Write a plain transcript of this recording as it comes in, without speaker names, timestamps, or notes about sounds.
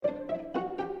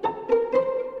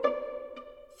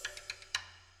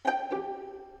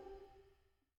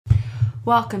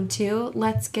Welcome to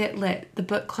Let's Get Lit, the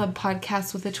book club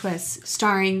podcast with a twist,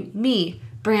 starring me,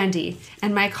 Brandy,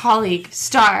 and my colleague,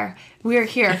 Star. We're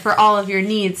here for all of your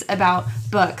needs about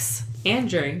books. And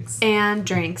drinks. And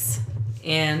drinks.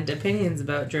 And opinions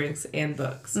about drinks and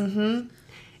books. Mm-hmm.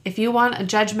 If you want a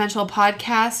judgmental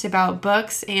podcast about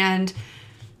books and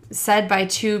said by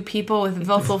two people with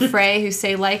vocal fray who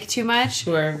say like too much,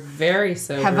 who are very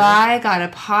sober, have I got a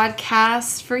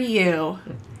podcast for you.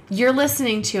 You're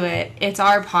listening to it. It's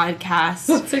our podcast.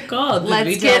 What's it called?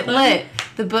 Let's Get Lit,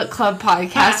 the book club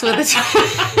podcast with a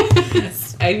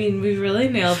twist. I mean, we really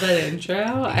nailed that intro,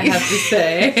 I have to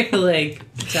say.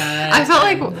 I felt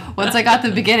like once I got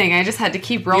the beginning, I just had to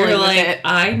keep rolling with it.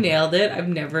 I nailed it. I've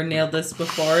never nailed this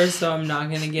before, so I'm not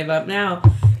going to give up now.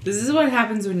 This is what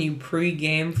happens when you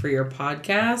pre-game for your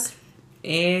podcast.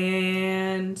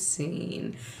 And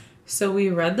scene. So we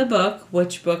read the book.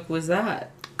 Which book was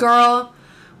that? Girl,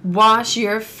 wash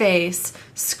your face,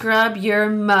 scrub your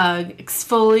mug,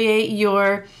 exfoliate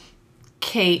your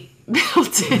Kate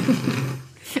Middleton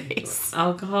face.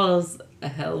 Alcohol is a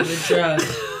hell of a drug.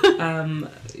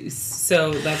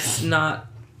 So that's not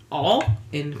all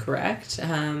incorrect.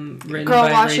 Written Girl,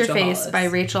 by Wash Rachel Your Face Hollis. by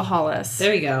Rachel Hollis.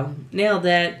 There we go. Nailed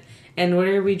it. And what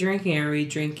are we drinking? Are we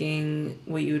drinking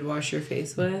what you would wash your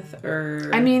face with?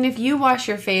 Or I mean, if you wash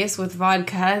your face with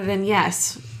vodka, then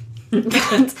yes. Who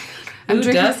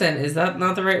doesn't? Is that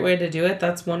not the right way to do it?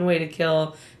 That's one way to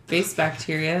kill face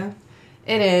bacteria.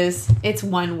 It is. It's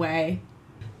one way.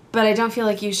 But I don't feel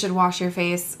like you should wash your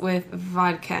face with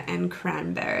vodka and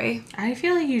cranberry. I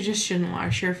feel like you just shouldn't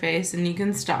wash your face and you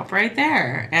can stop right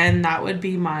there. And that would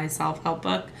be my self-help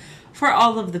book for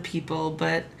all of the people.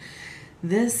 But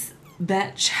this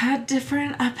bitch had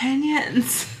different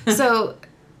opinions. So,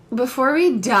 before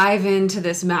we dive into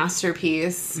this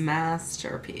masterpiece. That's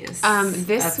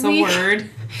week, a word.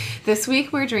 This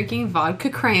week we're drinking vodka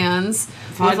crayons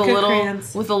with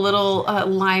a little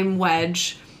lime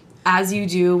wedge, as you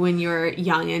do when you're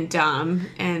young and dumb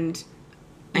and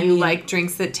like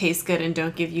drinks that taste good and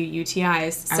don't give you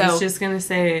UTIs. So, I was just gonna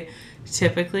say,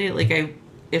 typically,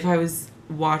 if I was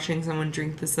watching someone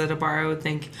drink this at a bar, I would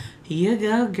think, "You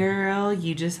go, girl,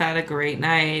 you just had a great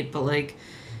night," but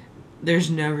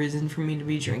there's no reason for me to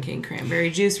be drinking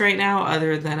cranberry juice right now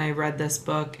other than I read this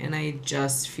book and I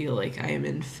just feel like I am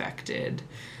infected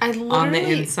on the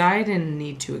inside and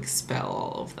need to expel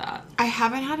all of that. I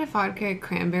haven't had a vodka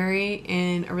cranberry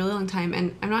in a really long time,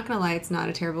 and I'm not going to lie, it's not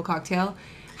a terrible cocktail.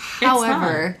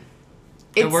 However,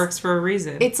 it works for a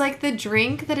reason. It's like the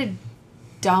drink that a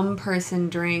dumb person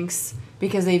drinks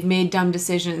because they've made dumb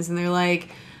decisions and they're like,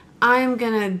 I'm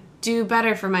going to do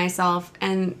better for myself,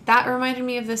 and that reminded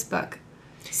me of this book.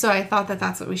 So I thought that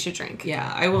that's what we should drink.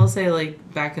 Yeah, I will say,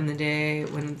 back in the day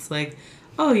when it's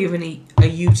oh, you have a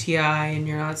UTI and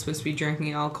you're not supposed to be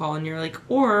drinking alcohol, and you're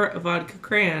or a vodka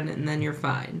cran, and then you're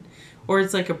fine. Or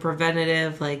it's a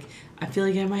preventative, I feel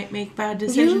like I might make bad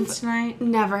decisions tonight.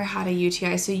 Never had a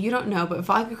UTI, so you don't know, but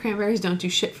vodka cranberries don't do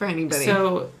shit for anybody.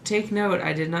 So take note,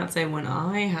 I did not say when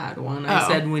I had one. I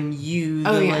said when you,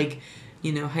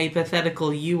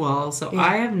 hypothetical you all. So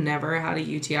I have never had a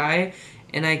UTI,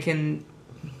 and I can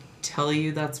tell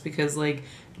you that's because,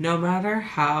 no matter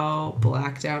how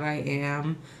blacked out I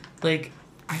am, guys,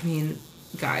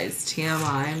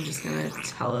 TMI, I'm just gonna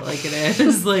tell it like it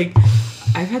is.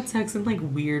 I've had sex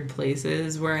in, weird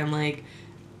places where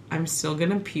I'm still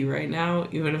gonna pee right now,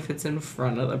 even if it's in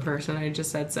front of the person I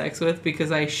just had sex with,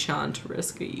 because I shan't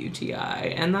risk a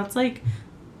UTI. And that's,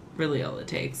 really all it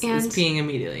takes, is peeing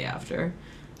immediately after.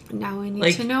 Now we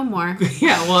need to know more.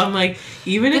 Yeah, well, I'm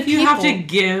even if you have to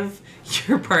give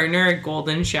your partner a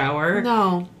golden shower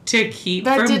to keep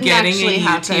from getting a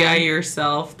UTI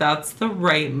yourself, that's the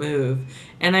right move.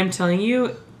 And I'm telling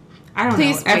you, I don't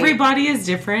know, everybody is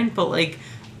different, but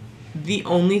the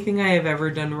only thing I have ever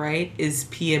done right is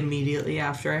pee immediately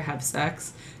after I have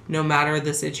sex, no matter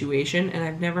the situation, and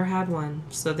I've never had one.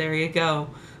 So there you go.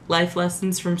 Life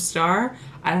lessons from Star.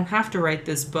 I don't have to write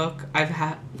this book.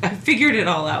 I've figured it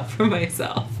all out for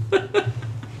myself.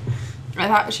 I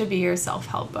thought it should be your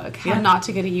self-help book. How not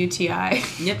to get a UTI.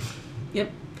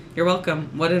 Yep. You're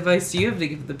welcome. What advice do you have to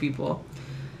give the people?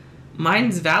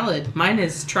 Mine's valid. Mine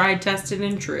is tried, tested,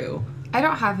 and true. I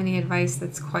don't have any advice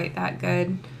that's quite that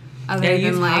good.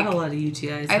 You've had a lot of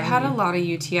UTIs. I've had a lot of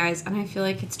UTIs, and I feel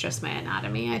like it's just my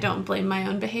anatomy. I don't blame my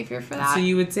own behavior for that. So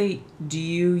you would say, do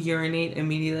you urinate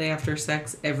immediately after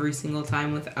sex every single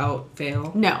time without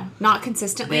fail? No, not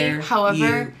consistently. There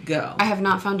However, you go. I have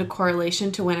not found a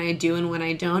correlation to when I do and when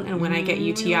I don't, and when I get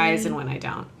UTIs and when I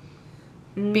don't.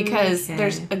 Because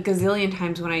there's a gazillion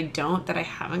times when I don't that I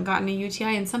haven't gotten a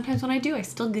UTI, and sometimes when I do, I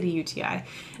still get a UTI.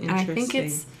 And I think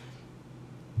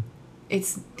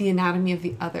it's the anatomy of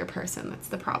the other person that's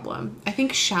the problem. I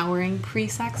think showering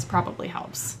pre-sex probably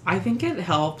helps. I think it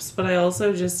helps, but I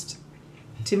also just,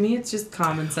 to me, it's just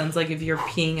common sense. Like, if you're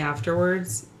peeing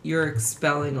afterwards, you're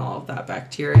expelling all of that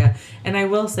bacteria. And I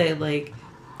will say, like,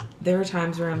 there are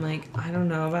times where I'm like, I don't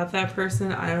know about that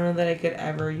person. I don't know that I could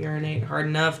ever urinate hard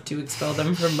enough to expel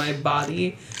them from my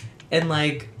body. And,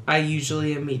 like, I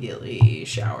usually immediately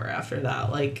shower after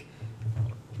that. Like,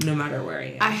 no matter where I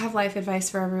am. I have life advice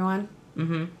for everyone.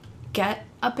 Mm-hmm. Get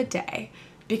a bidet.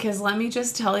 Because let me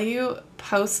just tell you,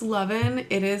 post-lovin',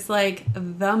 it is like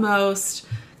the most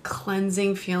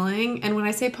cleansing feeling. And when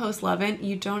I say post-lovin',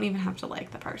 you don't even have to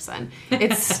like the person.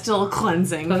 It's still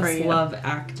cleansing for you. Post-love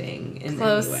acting in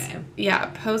any way. Yeah,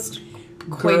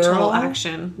 post-coital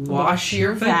action. Wash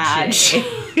your vag.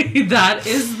 That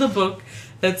is the book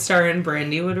that Star and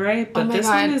Brandy would write. But this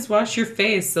one is Wash Your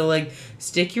Face. So, like,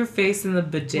 stick your face in the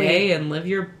bidet and live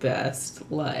your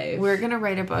best life. We're going to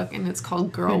write a book, and it's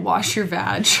called Girl, Wash Your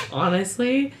Vag.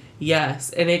 Honestly,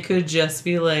 yes. And it could just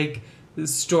be, like, the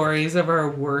stories of our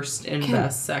worst and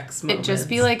best sex moments. It'd just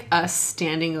be, like, us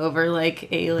standing over,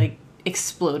 like, a, like,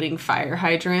 exploding fire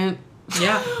hydrant.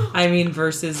 Yeah. I mean,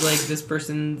 versus, like, this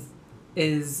person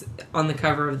is on the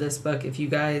cover of this book. If you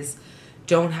guys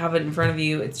don't have it in front of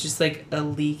you, it's just like a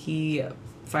leaky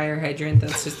fire hydrant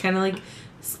that's just kind of like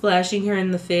splashing her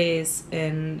in the face.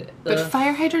 And but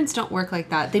fire hydrants don't work like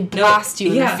that. They blast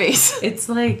you in the face. It's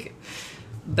like,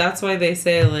 that's why they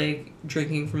say, like,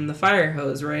 drinking from the fire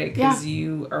hose, right? Because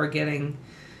you are getting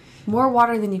more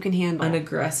water than you can handle. An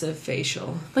aggressive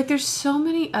facial. Like, there's so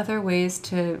many other ways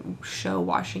to show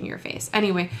washing your face.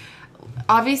 Anyway,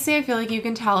 obviously I feel like you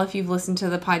can tell if you've listened to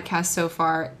the podcast so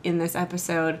far in this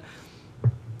episode,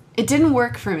 it didn't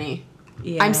work for me.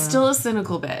 Yeah. I'm still a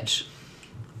cynical bitch.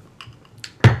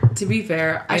 To be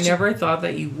fair, I never thought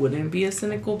that you wouldn't be a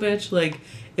cynical bitch. Like,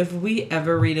 if we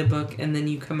ever read a book and then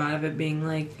you come out of it being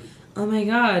like, oh my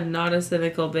god, not a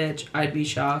cynical bitch, I'd be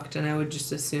shocked, and I would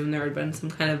just assume there had been some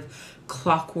kind of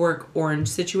Clockwork Orange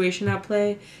situation at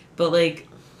play. But, like,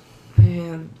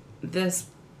 man, this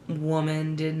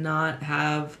woman did not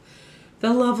have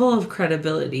the level of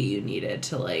credibility you needed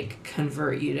to, like,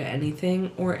 convert you to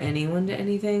anything or anyone to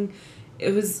anything.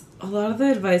 It was, a lot of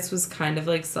the advice was kind of,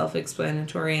 like,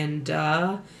 self-explanatory and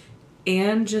duh.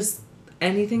 And just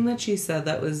anything that she said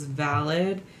that was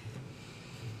valid.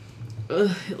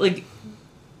 Like,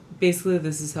 basically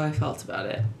this is how I felt about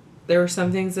it. There were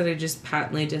some things that I just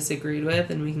patently disagreed with,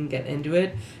 and we can get into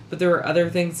it. But there were other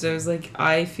things that I was like,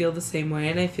 I feel the same way,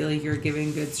 and I feel like you're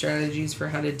giving good strategies for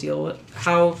how to deal with,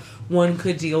 how one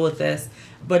could deal with this.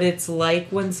 But it's like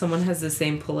when someone has the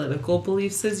same political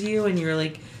beliefs as you, and you're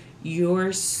like,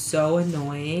 you're so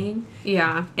annoying.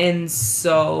 Yeah. And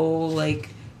so, like,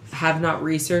 have not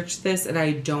researched this, and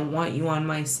I don't want you on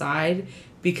my side.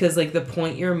 Because, like, the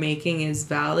point you're making is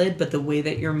valid, but the way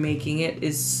that you're making it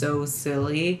is so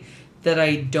silly that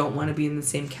I don't want to be in the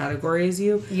same category as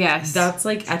you. Yes. That's,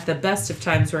 like, at the best of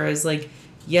times where I was like,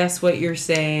 yes, what you're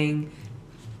saying,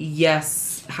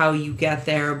 yes, how you get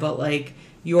there, but, like,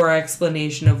 your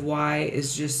explanation of why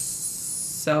is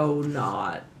just so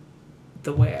not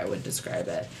the way I would describe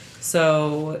it.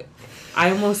 So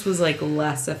I almost was, like,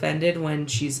 less offended when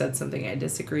she said something I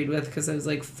disagreed with, because I was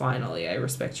like, finally, I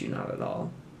respect you not at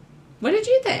all. What did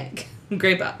you think?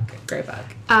 Great book. Great book.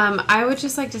 I would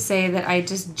just like to say that I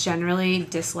just generally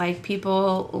dislike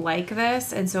people like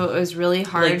this, and so it was really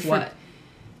hard. Like what?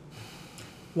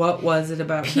 What was it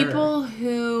about people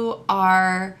who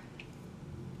are...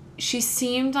 She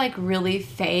seemed, like, really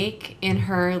fake in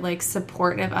her, like,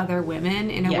 support of other women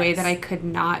in a way that I could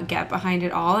not get behind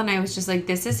at all. And I was just like,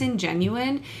 this is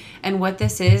ingenuine. And what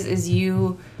this is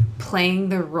you playing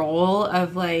the role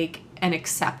of, like, an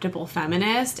acceptable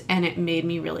feminist. And it made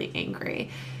me really angry.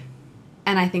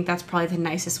 And I think that's probably the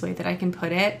nicest way that I can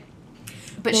put it.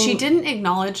 But she didn't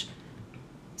acknowledge...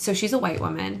 So she's a white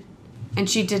woman. And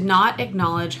she did not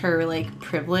acknowledge her, like,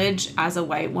 privilege as a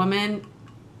white woman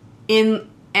in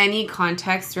any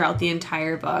context throughout the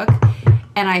entire book.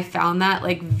 And I found that,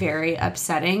 like, very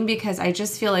upsetting, because I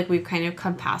just feel like we've kind of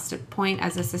come past a point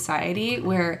as a society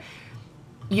where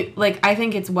you, like, I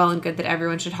think it's well and good that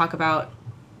everyone should talk about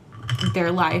their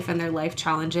life and their life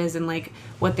challenges and, like,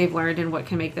 what they've learned and what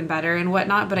can make them better and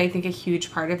whatnot. But I think a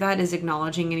huge part of that is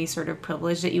acknowledging any sort of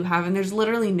privilege that you have. And there's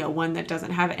literally no one that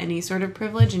doesn't have any sort of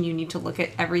privilege, and you need to look at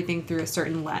everything through a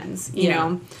certain lens, you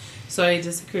know? So I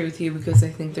disagree with you, because I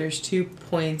think there's 2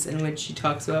 points in which she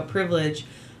talks about privilege.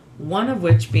 One of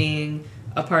which being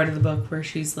a part of the book where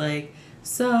she's like,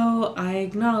 so I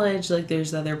acknowledge, like,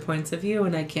 there's other points of view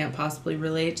and I can't possibly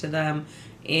relate to them.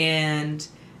 And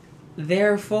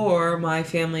therefore, my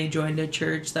family joined a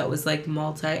church that was, like,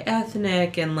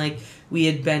 multi-ethnic, and, like, we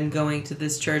had been going to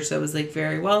this church that was, like,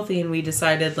 very wealthy, and we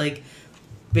decided, like,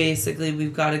 basically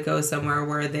we've got to go somewhere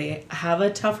where they have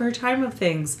a tougher time of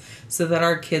things so that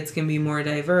our kids can be more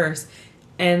diverse.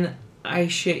 And I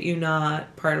shit you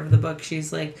not, part of the book,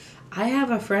 she's like, I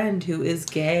have a friend who is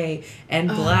gay and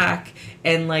black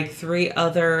and, like, 3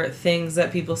 other things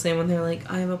that people say when they're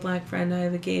like, I have a black friend, I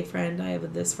have a gay friend, I have a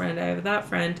this friend, I have a that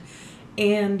friend.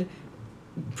 And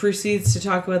proceeds to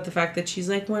talk about the fact that she's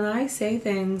like, when I say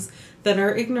things that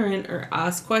are ignorant or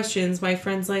ask questions, my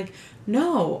friend's like,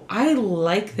 no, I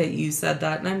like that you said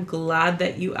that and I'm glad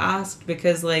that you asked,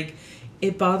 because, like,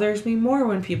 it bothers me more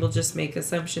when people just make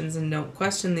assumptions and don't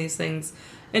question these things.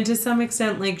 And to some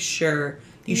extent, like, sure,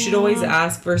 you should always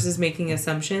ask versus making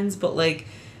assumptions, but, like,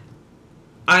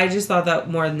 I just thought that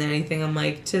more than anything, I'm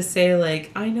like, to say,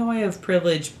 like, I know I have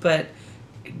privilege, but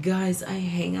guys, I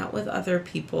hang out with other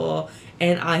people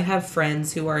and I have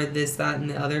friends who are this, that, and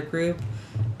the other group.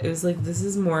 It was like, this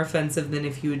is more offensive than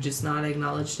if you had just not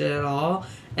acknowledged it at all.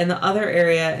 And the other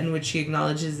area in which she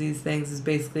acknowledges these things is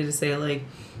basically to say, like,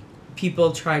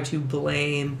 people try to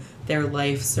blame their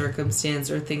life circumstance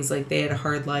or things like they had a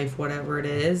hard life, whatever it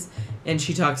is. And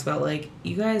she talks about, like,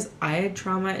 you guys, I had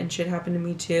trauma and shit happened to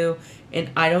me too.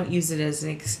 And I don't use it as an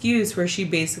excuse, where she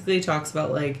basically talks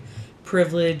about, like,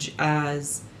 privilege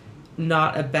as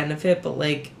not a benefit, but,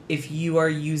 like, if you are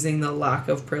using the lack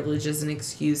of privilege as an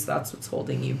excuse, that's what's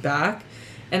holding you back.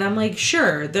 And I'm like,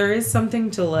 sure, there is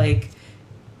something to, like,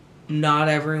 not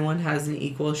everyone has an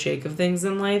equal shake of things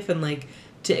in life, and, like,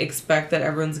 to expect that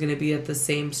everyone's going to be at the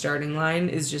same starting line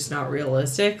is just not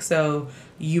realistic. So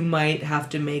you might have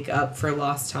to make up for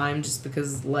lost time just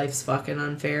because life's fucking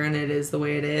unfair and it is the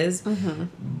way it is. Mm-hmm.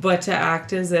 But to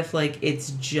act as if, like,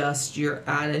 it's just your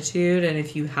attitude, and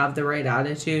if you have the right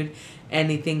attitude,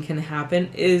 anything can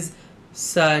happen, is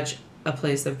such a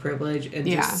place of privilege and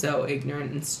just so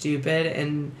ignorant and stupid.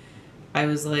 And I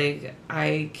was like,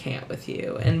 I can't with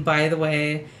you. And by the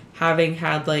way, having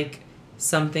had, like,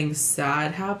 something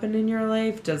sad happen in your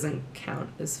life doesn't count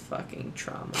as fucking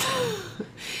trauma.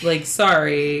 Like,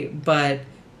 sorry, but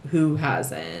who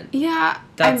hasn't? Yeah.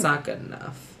 That's not good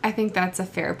enough. I think that's a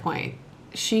fair point.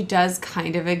 She does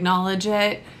kind of acknowledge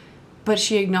it, but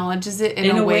she acknowledges it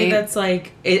in a way that's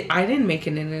like, I didn't make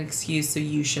it an excuse, so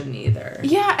you shouldn't either.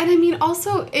 Yeah, and I mean,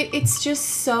 also, it's just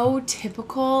so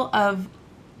typical of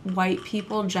white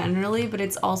people generally, but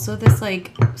it's also this,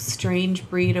 like, strange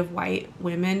breed of white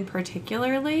women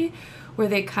particularly, where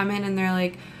they come in and they're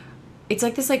like, it's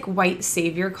like this, like, white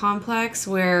savior complex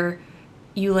where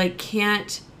you, like,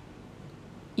 can't,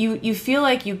 you feel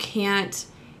like you can't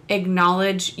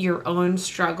acknowledge your own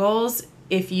struggles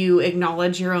if you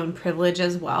acknowledge your own privilege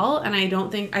as well. And I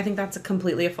think that's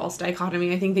completely a false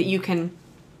dichotomy. I think that you can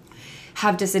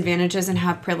have disadvantages and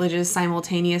have privileges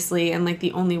simultaneously, and, like,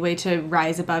 the only way to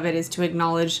rise above it is to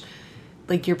acknowledge,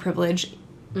 like, your privilege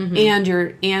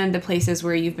and the places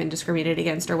where you've been discriminated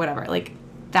against or whatever, like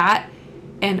that.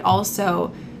 And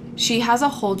also, she has a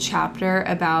whole chapter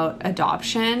about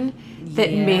adoption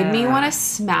that made me want to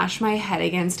smash my head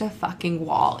against a fucking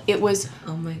wall. It was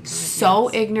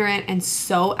ignorant and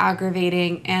so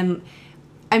aggravating. And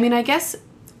I mean, I guess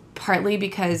partly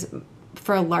because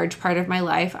for a large part of my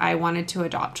life, I wanted to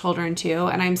adopt children too,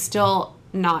 and I'm still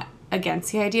not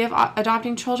against the idea of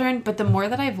adopting children, but the more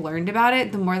that I've learned about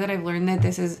it, the more that I've learned that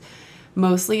this is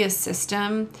mostly a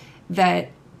system that,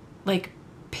 like,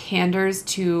 panders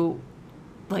to,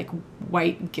 like,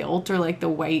 white guilt or, like, the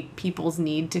white people's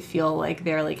need to feel like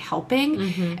they're, like, helping.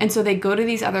 Mm-hmm. And so they go to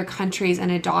these other countries and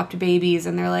adopt babies,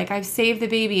 and they're like, I've saved the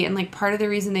baby. And, like, part of the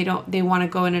reason they want to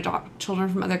go and adopt children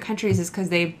from other countries is because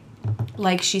they,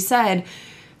 like she said,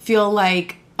 feel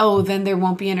like, oh, then there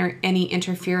won't be any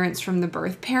interference from the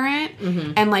birth parent.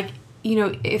 Mm-hmm. And, like, you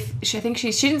know, if she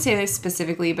didn't say this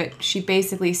specifically, but she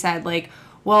basically said, like,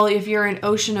 well, if you're an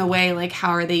ocean away, like,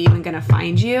 how are they even going to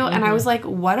find you? Mm-hmm. And I was like,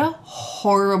 what a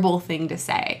horrible thing to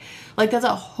say. Like, that's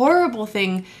a horrible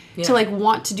thing to, like,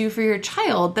 want to do for your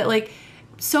child. That, like,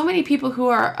 so many people who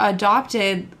are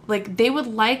adopted, like, they would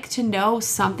like to know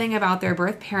something about their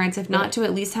birth parents, if not to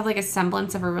at least have, like, a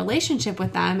semblance of a relationship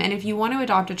with them. And if you want to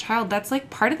adopt a child, that's,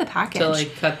 like, part of the package. To,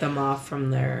 like, cut them off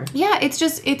from their... Yeah,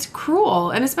 it's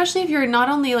cruel. And especially if you're not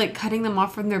only, like, cutting them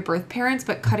off from their birth parents,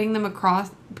 but cutting them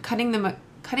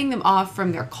off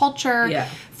from their culture,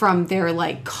 from their,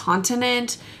 like,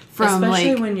 continent, from,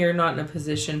 especially, like... when you're not in a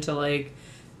position to, like,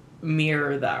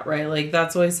 mirror that, right? Like,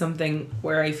 that's always something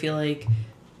where I feel like,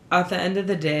 at the end of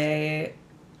the day,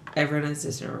 everyone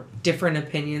has different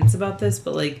opinions about this,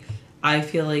 but, like, I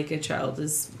feel like a child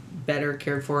is better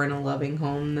cared for in a loving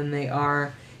home than they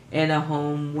are in a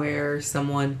home where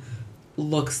someone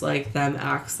looks like them,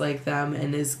 acts like them,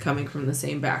 and is coming from the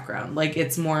same background. Like,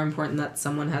 it's more important that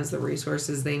someone has the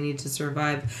resources they need to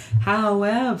survive.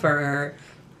 However,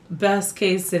 best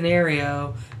case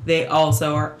scenario, they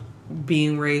also are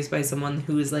being raised by someone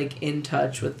who is, like, in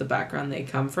touch with the background they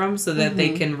come from, so that they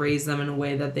can raise them in a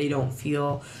way that they don't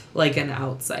feel like an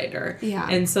outsider. Yeah.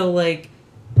 And so, like,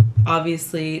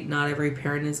 obviously not every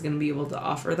parent is going to be able to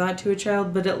offer that to a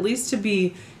child, but at least to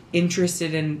be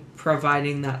interested in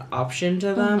providing that option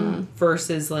to them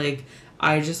versus, like,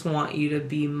 I just want you to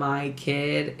be my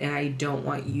kid and I don't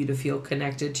want you to feel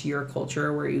connected to your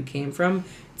culture where you came from.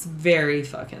 It's very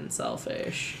fucking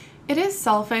selfish. It is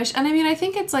selfish. And I mean, I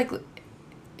think it's, like,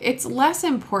 it's less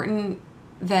important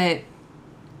that,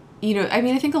 you know, I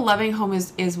mean, I think a loving home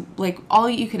is like, all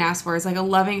you can ask for is, like, a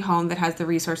loving home that has the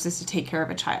resources to take care of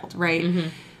a child, right? Mm-hmm.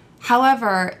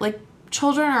 However, like,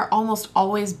 children are almost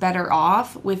always better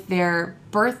off with their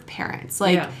birth parents.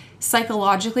 Like,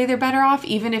 psychologically, they're better off,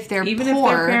 even if they're poor. Even if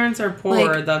their parents are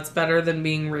poor, like, that's better than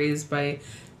being raised by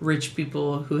rich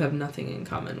people who have nothing in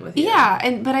common with you.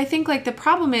 Yeah, but I think, like, the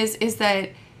problem is that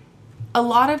a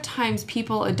lot of times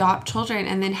people adopt children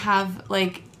and then have,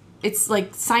 like, it's,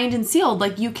 like, signed and sealed.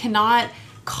 Like, you cannot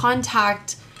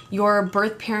contact your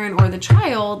birth parent or the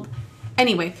child.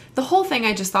 Anyway, the whole thing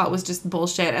I just thought was just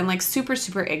bullshit and, like, super,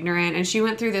 super ignorant. And she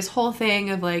went through this whole thing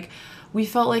of, like, we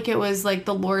felt like it was, like,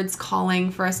 the Lord's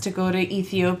calling for us to go to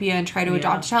Ethiopia and try to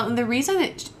adopt a child. And the reason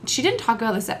that she didn't talk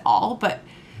about this at all, but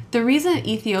the reason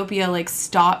Ethiopia, like,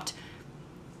 stopped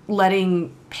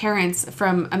letting parents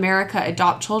from America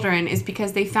adopt children is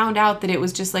because they found out that it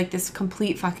was just, like, this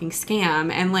complete fucking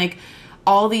scam, and, like,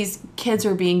 all these kids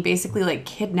were being basically, like,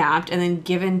 kidnapped and then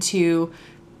given to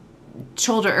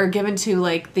children, or given to,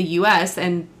 like, the U.S.,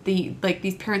 and the, like,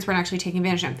 these parents weren't actually taking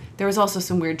advantage of them. There was also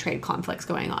some weird trade conflicts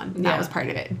going on. That was part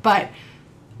of it. But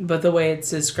the way it's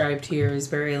described here is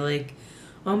very, like,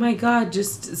 oh my God,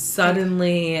 just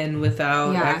suddenly and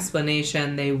without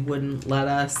explanation, they wouldn't let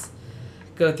us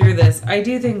go through this. I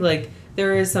do think, like,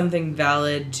 there is something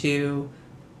valid to,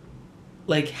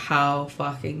 like, how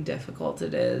fucking difficult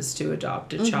it is to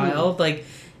adopt a child. Like,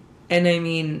 and I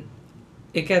mean,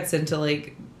 it gets into,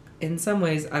 like, in some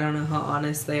ways, I don't know how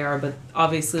honest they are, but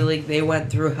obviously, like, they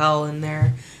went through hell in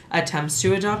their attempts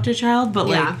to adopt a child, but,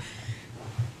 like,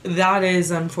 that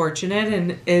is unfortunate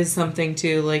and is something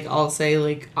to, like, I'll say,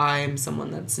 like, I'm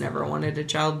someone that's never wanted a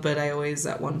child, but I always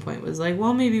at one point was like,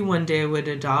 well, maybe one day I would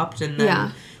adopt, and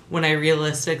then when I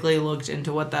realistically looked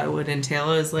into what that would entail,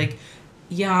 I was like,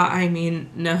 yeah, I mean,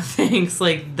 no thanks,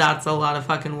 like, that's a lot of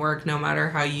fucking work, no matter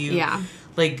how you,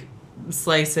 like,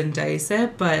 slice and dice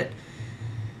it, but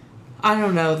I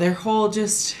don't know, their whole,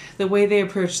 just, the way they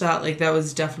approached that, like, that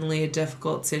was definitely a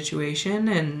difficult situation,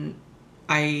 and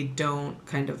I don't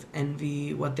kind of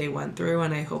envy what they went through,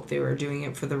 and I hope they were doing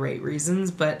it for the right reasons,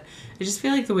 but I just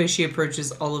feel like the way she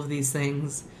approaches all of these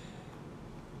things,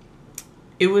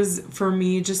 it was, for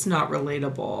me, just not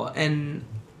relatable, and,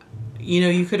 you know,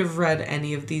 you could have read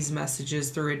any of these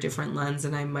messages through a different lens,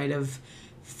 and I might have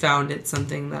found it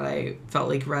something that I felt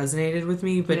like resonated with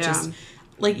me, but just,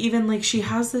 like, even, like, she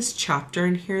has this chapter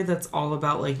in here that's all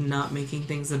about, like, not making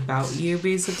things about you,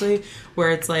 basically,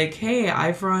 where it's like, hey,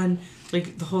 I've run,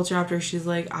 like, the whole chapter, she's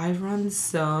like, I've run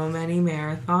so many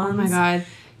marathons. Oh my God.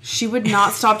 She would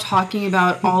not stop talking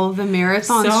about all of the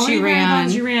marathons she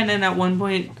ran. And at one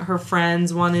point, her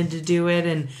friends wanted to do it,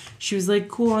 and she was like,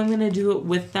 cool, I'm going to do it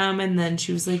with them. And then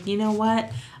she was like, you know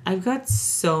what? I've got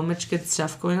so much good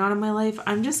stuff going on in my life.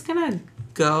 I'm just going to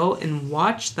go and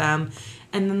watch them.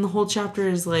 And then the whole chapter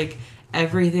is, like,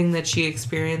 everything that she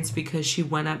experienced because she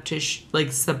went up to,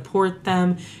 like, support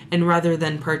them. And rather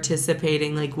than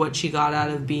participating, like, what she got out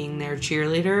of being their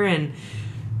cheerleader. And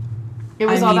it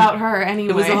was all about her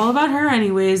anyway. It was all about her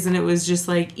anyways. And it was just,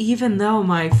 like, even though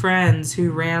my friends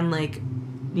who ran, like,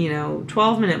 you know,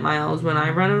 12-minute miles when I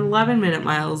run 11-minute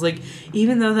miles, like,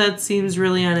 even though that seems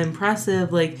really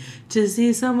unimpressive, like, to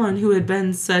see someone who had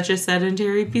been such a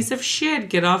sedentary piece of shit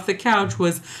get off the couch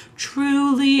was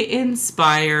truly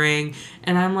inspiring.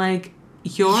 And I'm like,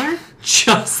 you're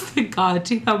just the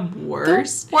goddamn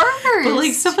worst. The worst. But,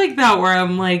 like, stuff like that where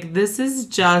I'm like, this is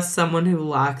just someone who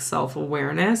lacks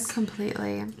self-awareness.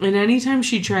 Completely. And anytime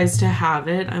she tries to have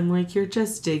it, I'm like, you're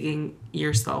just digging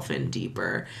yourself in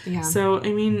deeper. Yeah. So,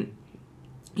 I mean,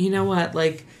 you know what?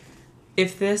 Like,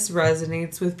 if this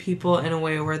resonates with people in a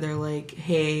way where they're like,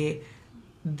 hey,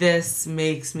 this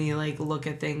makes me, like, look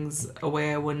at things a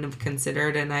way I wouldn't have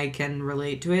considered and I can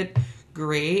relate to it,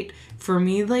 great. For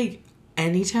me, like,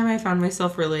 anytime I found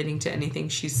myself relating to anything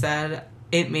she said,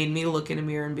 it made me look in a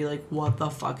mirror and be like, what the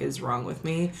fuck is wrong with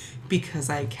me? Because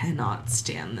I cannot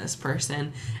stand this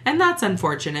person. And that's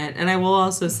unfortunate. And I will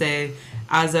also say,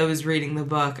 as I was reading the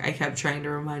book, I kept trying to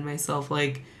remind myself,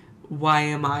 like, why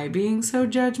am I being so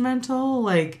judgmental?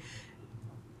 Like,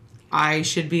 I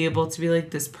should be able to be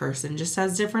like, this person just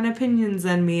has different opinions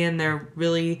than me, and they're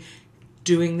really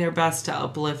doing their best to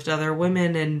uplift other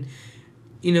women. And,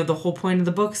 you know, the whole point of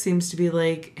the book seems to be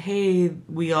like, hey,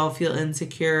 we all feel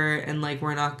insecure and like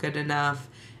we're not good enough,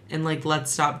 and like, let's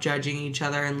stop judging each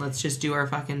other and let's just do our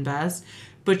fucking best.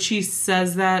 But she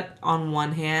says that on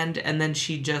one hand, and then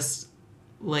she just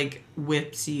like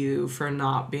whips you for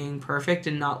not being perfect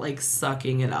and not like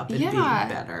sucking it up and being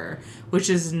better,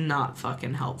 which is not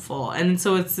fucking helpful. And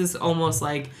so it's this almost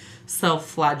like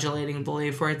self-flagellating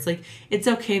belief where it's like, it's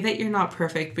okay that you're not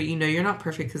perfect, but you know you're not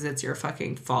perfect because it's your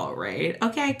fucking fault, right?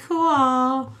 Okay,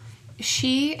 cool.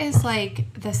 She is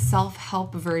like the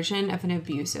self-help version of an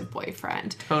abusive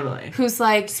boyfriend. Totally. Who's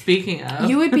like, speaking of,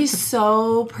 you would be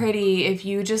so pretty if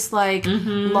you just like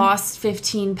lost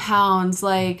 15 pounds.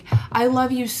 Like, I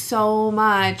love you so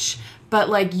much, but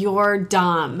like, you're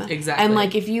dumb. Exactly. And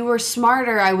like, if you were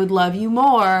smarter, I would love you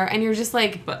more. And you're just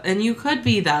like, and you could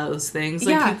be those things.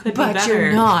 Like, you could be better. But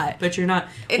you're not. But you're not.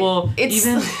 It's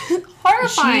even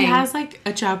horrifying. She has like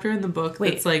a chapter in the book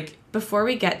that's like, before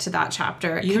we get to that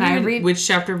chapter, can I read... Which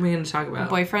chapter are we going to talk about?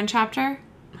 Boyfriend chapter?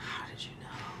 How did you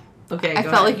know? Okay, I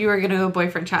felt like you were going to go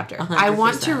boyfriend chapter. 100%. I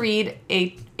want to read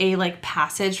a like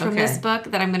passage from this book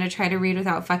that I'm going to try to read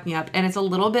without fucking up. And it's a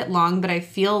little bit long, but I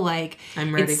feel like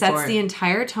it sets the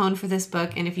entire tone for this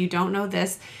book. And if you don't know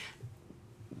this,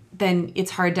 then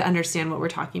it's hard to understand what we're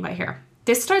talking about here.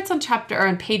 This starts on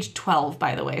page 12,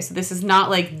 by the way. So this is not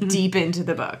like deep into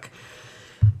the book.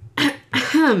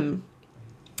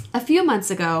 A few months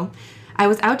ago, I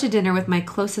was out to dinner with my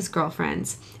closest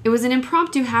girlfriends. It was an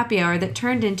impromptu happy hour that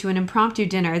turned into an impromptu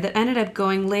dinner that ended up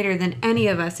going later than any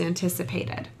of us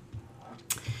anticipated.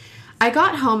 I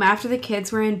got home after the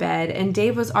kids were in bed, and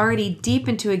Dave was already deep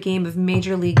into a game of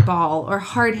Major League Ball, or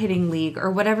Hard-Hitting League,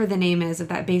 or whatever the name is of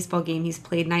that baseball game he's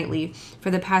played nightly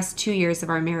for the past 2 years of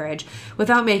our marriage,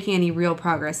 without making any real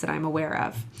progress that I'm aware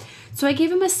of. So I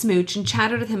gave him a smooch and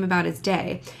chatted with him about his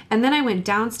day, and then I went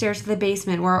downstairs to the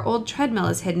basement where our old treadmill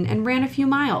is hidden and ran a few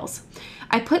miles.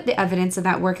 I put the evidence of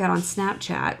that workout on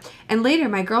Snapchat, and later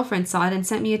my girlfriend saw it and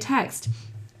sent me a text.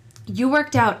 You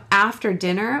worked out after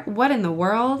dinner? What in the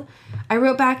world? I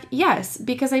wrote back, yes,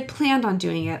 because I planned on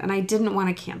doing it and I didn't want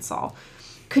to cancel.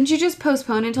 Couldn't you just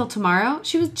postpone until tomorrow?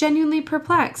 She was genuinely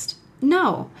perplexed.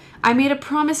 No, I made a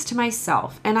promise to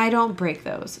myself, and I don't break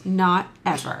those. Not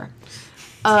ever.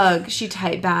 Ugh, she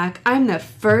typed back, I'm the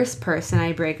first person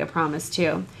I break a promise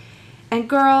to. And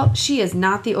girl, she is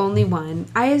not the only one.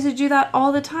 I used to do that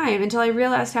all the time until I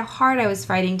realized how hard I was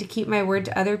fighting to keep my word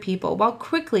to other people while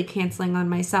quickly canceling on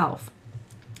myself.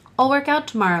 I'll work out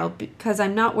tomorrow because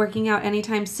I'm not working out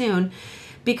anytime soon.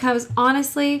 Because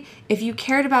honestly, if you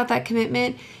cared about that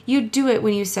commitment, you'd do it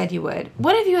when you said you would.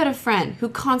 What if you had a friend who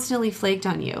constantly flaked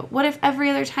on you? What if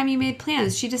every other time you made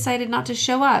plans, she decided not to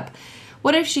show up?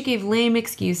 What if she gave lame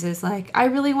excuses like, I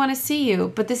really want to see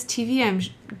you, but this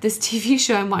TV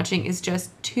show I'm watching is just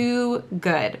too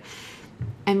good?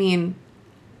 I mean,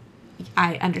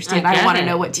 I understand. I want to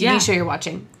know what TV show you're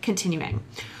watching. Continuing.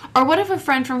 Or what if a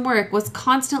friend from work was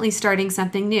constantly starting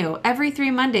something new? Every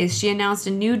 3 Mondays, she announced a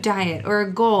new diet or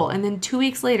a goal, and then 2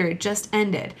 weeks later, it just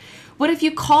ended. What if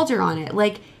you called her on it?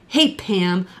 Like, hey,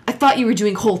 Pam, I thought you were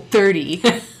doing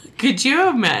Whole30. Could you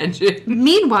imagine?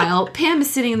 Meanwhile, Pam is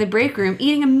sitting in the break room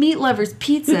eating a meat lover's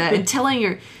pizza and telling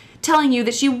you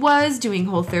that she was doing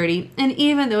Whole30, and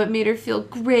even though it made her feel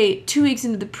great, 2 weeks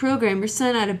into the program, her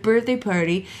son had a birthday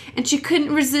party, and she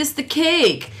couldn't resist the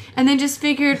cake, and then just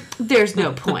figured, there's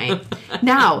no point.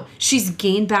 Now, she's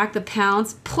gained back the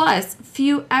pounds, plus a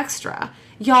few extra.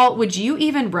 Y'all, would you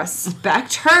even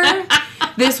respect her?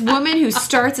 This woman who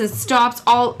starts and stops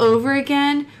all over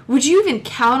again? Would you even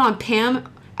count on Pam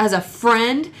as a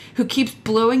friend who keeps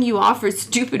blowing you off for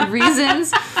stupid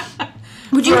reasons?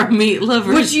 Would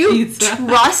you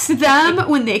trust them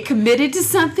when they committed to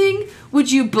something?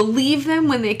 Would you believe them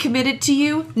when they committed to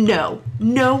you? No.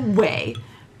 No way.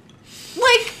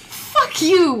 Like, fuck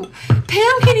you.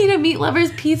 Pam can eat a meat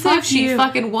lover's pizza if she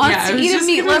fucking wants to eat a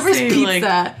meat lover's pizza. Like,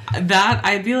 that,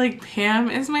 I'd be like,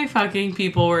 Pam is my fucking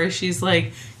people, where she's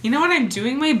like, you know what, I'm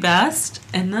doing my best,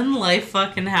 and then life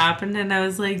fucking happened, and I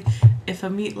was like, if a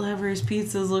meat lover's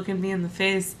pizza is looking me in the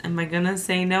face, am I gonna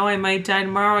say no? I might die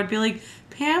tomorrow. I'd be like,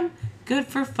 Pam, good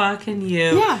for fucking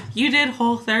you. Yeah. You did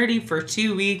Whole30 for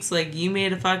 2 weeks. Like, you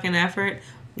made a fucking effort.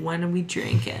 When are we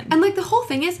drinking? And, like, the whole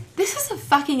thing is, this is a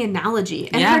fucking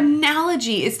analogy. And her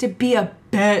analogy is to be a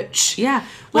bitch. Yeah.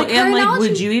 Well, like, and, like,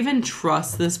 would you even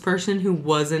trust this person who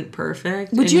wasn't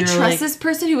perfect? Would you trust this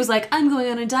person who was like, I'm going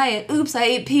on a diet. Oops, I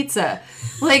ate pizza.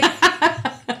 Like,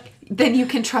 then you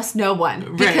can trust no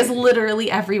one. Because literally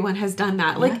everyone has done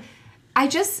that. Like, I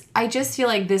just feel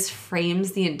like this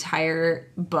frames the entire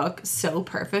book so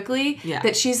perfectly. Yeah.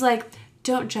 That she's like,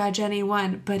 don't judge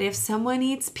anyone, but if someone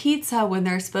eats pizza when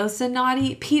they're supposed to not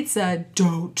eat pizza,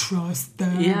 don't trust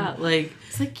them. Yeah, like...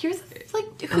 It's like,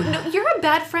 you're a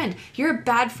bad friend. You're a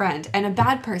bad friend and a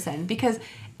bad person, because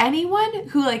anyone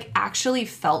who, like, actually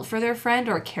felt for their friend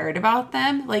or cared about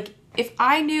them, like, if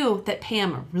I knew that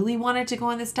Pam really wanted to go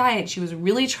on this diet, she was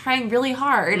really trying really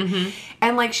hard,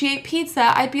 and, like, she ate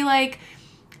pizza, I'd be like...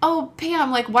 oh,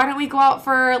 Pam, like, why don't we go out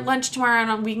for lunch tomorrow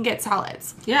and we can get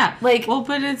salads? Yeah. Like, well,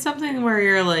 but it's something where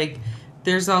you're like,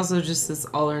 there's also just this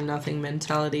all or nothing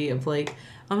mentality of like,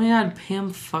 oh my God,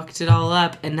 Pam fucked it all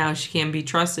up and now she can't be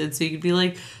trusted. So you could be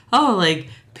like, oh, like,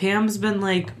 Pam's been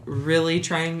like really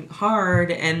trying hard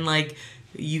and like,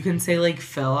 you can say like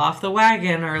fell off the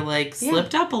wagon or like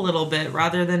slipped up a little bit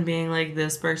rather than being like,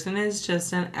 this person is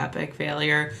just an epic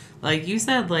failure. Like you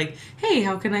said, like, hey,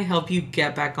 how can I help you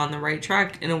get back on the right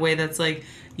track in a way that's like,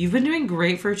 you've been doing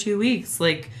great for 2 weeks.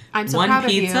 Like, I'm so proud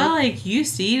pizza, of you. like, you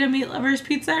used to eat a Meat Lover's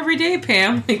pizza every day,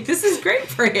 Pam. Like, this is great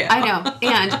for you. I know.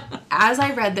 And as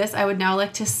I read this, I would now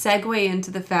like to segue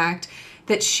into the fact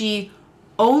that she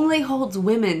only holds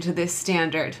women to this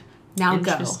standard. Now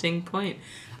go. Interesting point.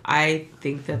 I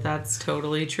think that that's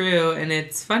totally true. And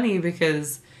it's funny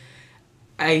because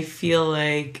I feel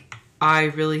like I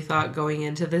really thought going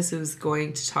into this it was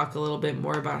going to talk a little bit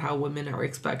more about how women are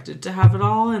expected to have it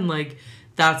all and like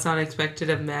that's not expected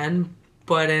of men,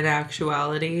 but in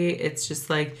actuality it's just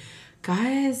like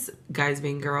guys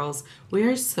being girls, we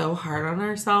are so hard on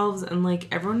ourselves and like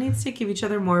everyone needs to give each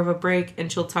other more of a break.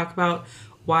 And she'll talk about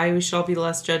why we should all be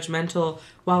less judgmental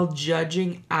while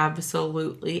judging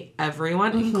absolutely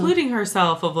everyone, including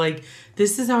herself, of like,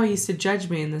 this is how I used to judge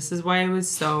me and this is why I was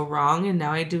so wrong and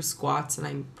now I do squats and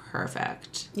I'm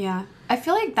perfect. Yeah. I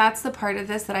feel like that's the part of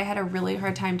this that I had a really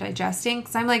hard time digesting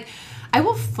because I'm like, I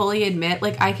will fully admit,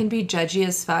 like, I can be judgy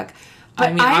as fuck. But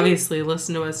I mean, obviously,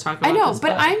 listen to us talk about this. I know,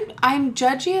 but I'm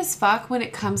judgy as fuck when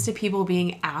it comes to people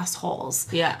being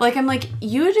assholes. Yeah. Like, I'm like,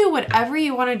 you do whatever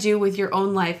you want to do with your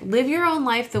own life. Live your own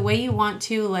life the way you want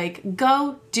to. Like,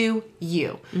 go do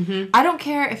you. I don't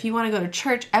care if you want to go to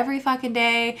church every fucking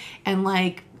day and,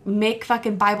 like, make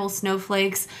fucking Bible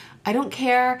snowflakes. I don't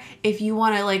care if you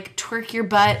want to, like, twerk your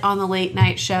butt on the late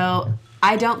night show.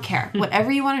 I don't care.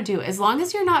 Whatever you want to do. As long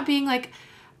as you're not being, like,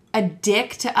 a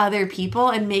dick to other people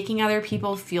and making other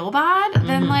people feel bad,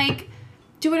 then, like,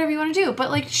 do whatever you want to do.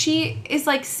 But, like, she is,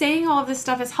 like, saying all of this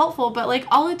stuff is helpful, but, like,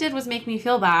 all it did was make me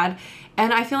feel bad.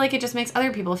 And I feel like it just makes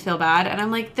other people feel bad. And I'm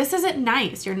like, this isn't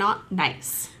nice. You're not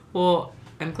nice. Well,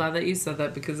 I'm glad that you said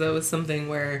that because that was something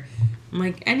where, I'm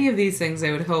like, any of these things,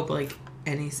 I would hope, like,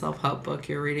 any self-help book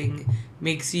you're reading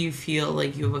makes you feel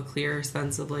like you have a clearer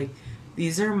sense of, like,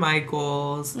 these are my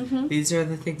goals. These are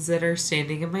the things that are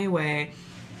standing in my way.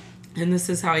 And this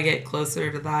is how I get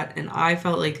closer to that. And I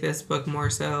felt like this book more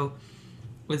so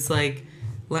was like,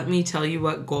 let me tell you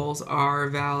what goals are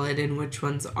valid and which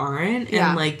ones aren't. Yeah.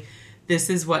 And, like, this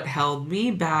is what held me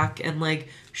back. And, like,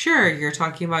 sure, you're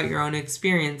talking about your own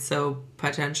experience. So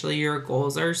potentially your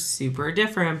goals are super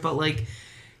different. But, like,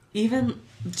 even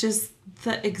just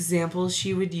the examples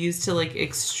she would use to, like,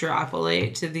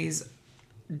 extrapolate to these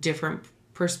different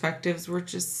perspectives were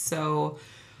just so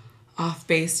off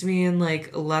base to me. And,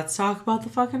 like, let's talk about the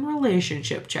fucking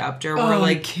relationship chapter where,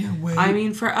 like, I can't wait. I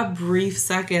mean, for a brief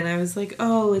second I was like,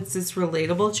 oh, it's this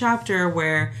relatable chapter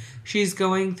where she's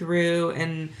going through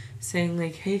and saying,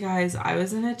 like, hey guys, I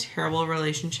was in a terrible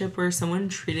relationship where someone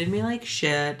treated me like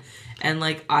shit and,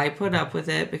 like, I put up with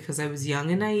it because I was young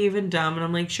and naive and dumb. And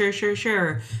I'm like,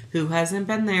 sure. Who hasn't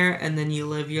been there? And then you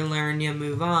live, you learn, you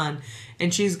move on.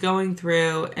 And she's going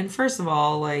through, and first of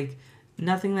all, like,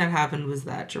 nothing that happened was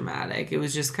that dramatic. It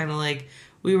was just kind of like,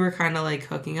 we were kind of, like,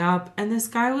 hooking up. And this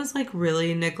guy was, like,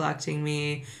 really neglecting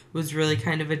me, was really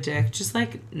kind of a dick. Just,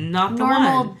 like, not the one.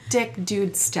 Normal dick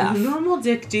dude stuff. Normal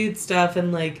dick dude stuff.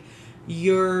 And, like,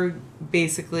 you're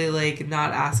basically, like,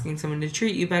 not asking someone to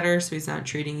treat you better, so he's not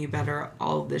treating you better,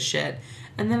 all of this shit.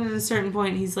 And then at a certain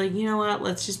point, he's like, you know what,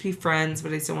 let's just be friends,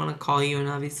 but I still want to call you and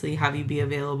obviously have you be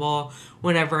available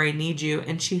whenever I need you.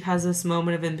 And she has this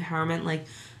moment of empowerment, like,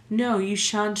 no, you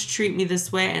shan't treat me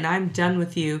this way, and I'm done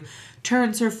with you.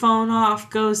 Turns her phone off,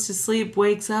 goes to sleep,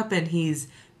 wakes up, and he's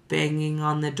banging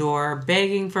on the door,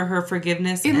 begging for her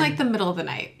forgiveness. In, like, the middle of the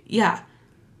night. Yeah.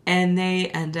 And they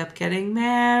end up getting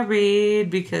married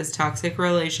because toxic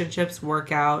relationships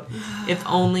work out. If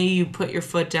only you put your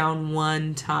foot down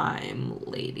one time,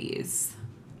 ladies.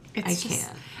 I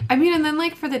can't. I mean, and then,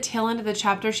 like, for the tail end of the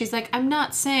chapter, she's like, I'm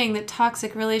not saying that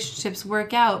toxic relationships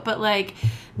work out, but, like,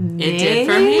 maybe. It did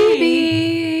for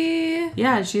me.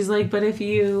 Yeah, she's like, but if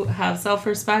you have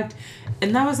self-respect,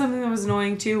 and that was something that was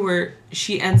annoying, too, where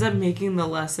she ends up making the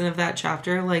lesson of that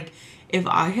chapter, like, if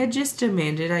I had just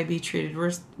demanded I be treated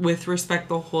with respect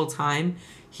the whole time,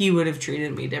 he would have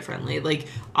treated me differently. Like,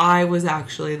 I was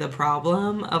actually the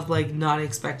problem of, like, not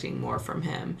expecting more from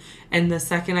him. And the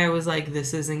second I was like,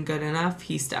 this isn't good enough,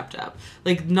 he stepped up.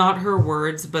 Like, not her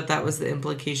words, but that was the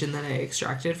implication that I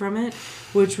extracted from it,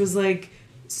 which was like,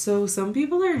 so some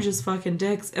people are just fucking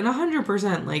dicks. And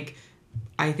 100%, like,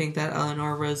 I think that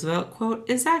Eleanor Roosevelt quote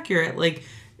is accurate. Like,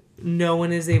 no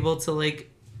one is able to, like,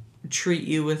 treat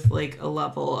you with, like, a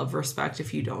level of respect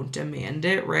if you don't demand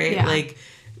it, right? Yeah. Like,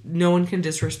 no one can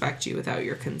disrespect you without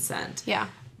your consent. Yeah.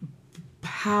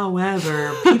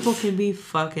 However, people can be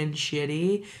fucking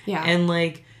shitty. Yeah. And,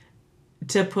 like,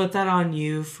 to put that on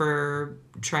you for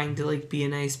trying to, like, be a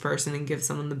nice person and give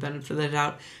someone the benefit of the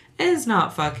doubt is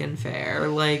not fucking fair.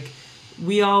 Like,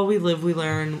 we live, we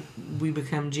learn, we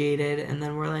become jaded, and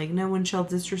then we're like, no one shall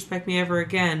disrespect me ever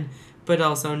again. But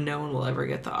also, no one will ever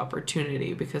get the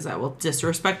opportunity because I will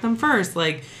disrespect them first.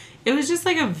 Like, it was just,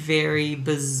 like, a very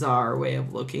bizarre way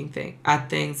of looking at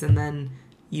things. And then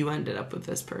you ended up with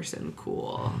this person.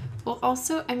 Cool. Well,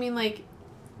 also, I mean, like,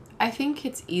 I think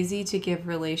it's easy to give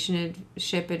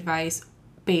relationship advice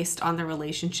based on the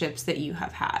relationships that you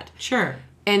have had. Sure.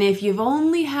 And if you've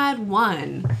only had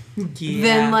one,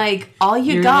 then, like, all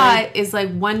you're got is,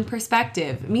 like, one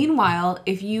perspective. Meanwhile,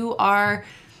 if you are,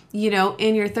 you know,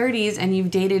 in your 30s and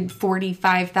you've dated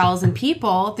 45,000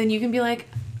 people, then you can be like,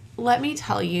 let me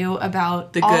tell you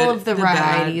about all of the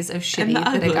varieties of shitty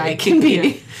that a guy can be.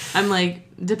 Yeah. I'm like,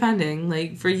 depending.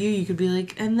 Like, for you could be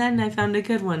like, and then I found a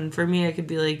good one. For me, I could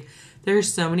be like,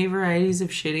 there's so many varieties of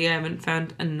shitty. I haven't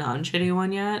found a non-shitty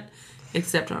one yet,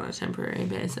 except on a temporary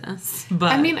basis.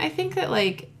 But I mean, I think that,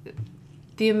 like,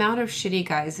 the amount of shitty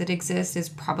guys that exist is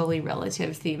probably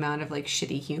relative to the amount of, like,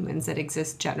 shitty humans that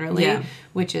exist generally,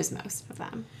 which is most of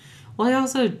them. Well,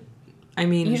 I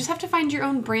mean, you just have to find your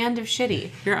own brand of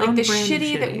shitty. Your own brand of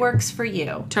shitty that works for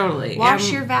you. Totally.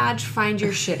 Wash your vag, find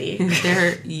your shitty.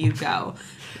 There you go.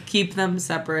 Keep them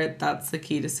separate. That's the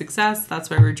key to success. That's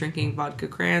why we're drinking vodka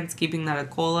crayons, keeping that E.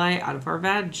 coli out of our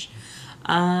veg.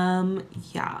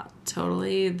 Yeah,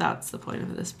 totally. That's the point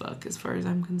of this book as far as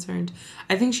I'm concerned.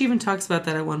 I think she even talks about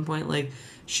that at one point. Like,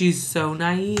 she's so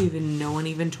naive and no one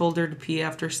even told her to pee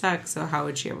after sex. So how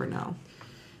would she ever know?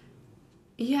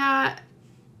 Yeah.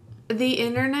 The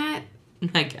internet,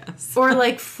 I guess. Or,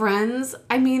 like, friends.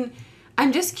 I mean,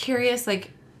 I'm just curious,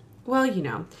 like, well, you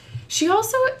know, she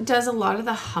also does a lot of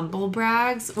the humble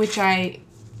brags, which I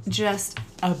just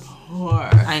abhor.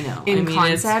 I know. In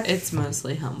concept. It's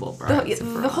mostly humble brags.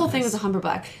 The whole thing was a humble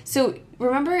brag. So,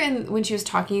 remember when she was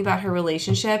talking about her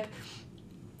relationship,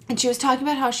 and she was talking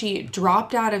about how she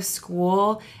dropped out of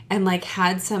school and, like,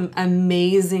 had some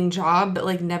amazing job, but,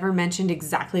 like, never mentioned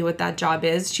exactly what that job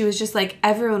is. She was just like,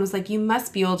 everyone was like, you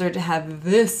must be older to have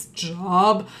this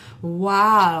job.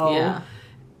 Wow. Yeah.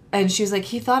 And she was like,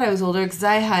 he thought I was older because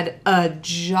I had a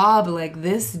job like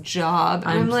this job.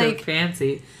 And I'm like, so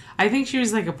fancy. I think she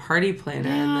was, like, a party planner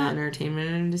in the entertainment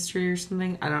industry or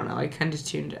something. I don't know. I kind of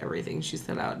tuned everything she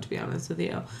said out, to be honest with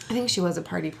you. I think she was a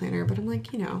party planner, but I'm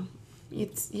like, you know.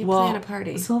 You plan a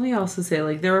party. So let me also say,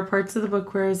 like, there were parts of the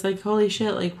book where I was like, holy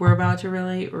shit, like, we're about to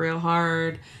relate real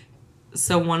hard.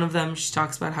 So one of them, she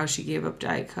talks about how she gave up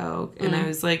Diet Coke. And I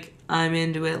was like, I'm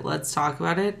into it. Let's talk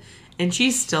about it. And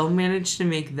she still managed to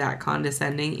make that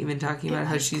condescending, even talking about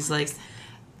how she's, like,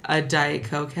 a Diet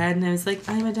Coke head. And I was like,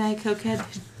 I'm a Diet Coke head,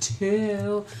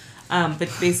 too.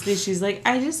 But basically she's like,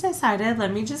 I just decided,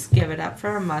 let me just give it up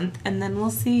for a month and then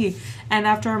we'll see. And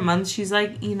after a month, she's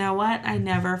like, you know what? I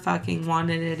never fucking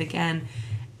wanted it again.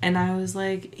 And I was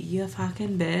like, you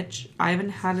fucking bitch. I haven't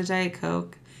had a Diet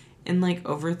Coke in, like,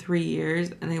 over 3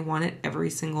 years and I want it every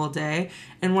single day.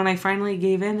 And when I finally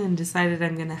gave in and decided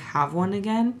I'm going to have one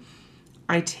again,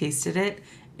 I tasted it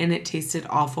and it tasted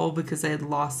awful because I had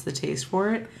lost the taste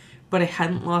for it. But I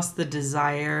hadn't lost the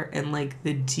desire and, like,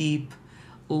 the deep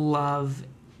love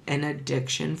and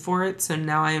addiction for it. So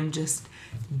now I am just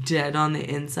dead on the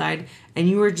inside. And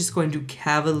you are just going to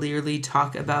cavalierly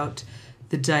talk about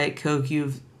the Diet Coke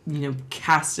you've, you know,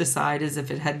 cast aside as if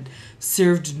it had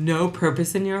served no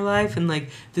purpose in your life. And, like,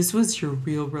 this was your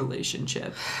real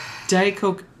relationship. Diet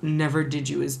Coke never did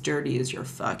you as dirty as your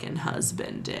fucking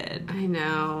husband did. I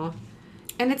know.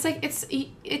 And it's like,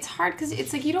 it's hard because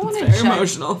it's like you don't want to judge. It's very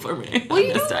emotional for me. Well,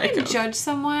 you don't want to judge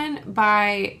someone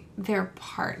by their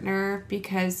partner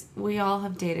because we all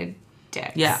have dated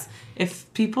dicks. Yeah.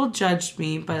 If people judged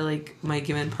me by, like, my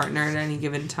given partner at any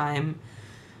given time,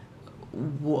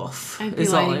 woof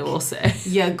is all I will say.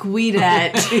 Yeah,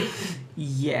 Guidette.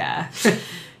 Yeah.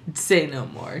 Say no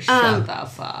more. Shut the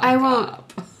fuck I won't,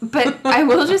 up. But I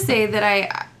will just say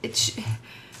that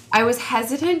I was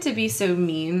hesitant to be so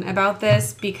mean about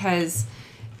this because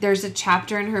there's a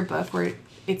chapter in her book where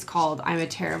it's called I'm a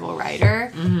Terrible Writer,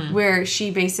 where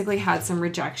she basically had some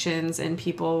rejections and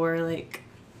people were like,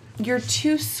 you're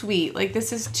too sweet. Like,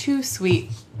 this is too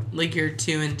sweet. Like, you're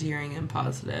too endearing and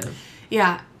positive.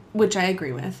 Yeah, which I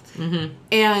agree with. Mm-hmm.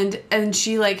 And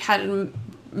she, like, had a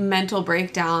mental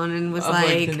breakdown and was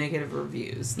like the negative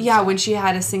reviews. Yeah, when she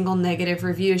had a single negative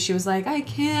review, she was like, I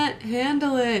can't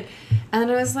handle it. And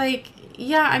I was like,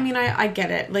 yeah, I mean, I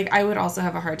get it. Like, I would also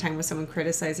have a hard time with someone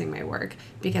criticizing my work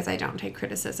because I don't take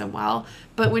criticism well.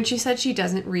 But when she said she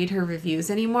doesn't read her reviews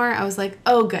anymore, I was like,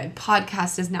 oh, good.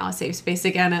 Podcast is now a safe space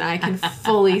again, and I can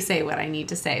fully say what I need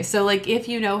to say. So, like, if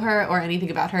you know her or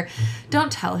anything about her,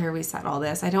 don't tell her we said all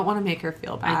this. I don't want to make her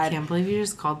feel bad. I can't believe you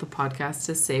just called the podcast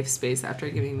a safe space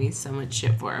after giving me so much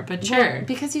shit for it. But sure. Well,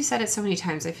 because you said it so many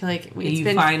times, I feel like you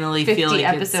been finally feel like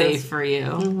episodes. It's safe for you.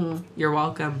 Mm-hmm. You're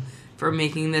welcome for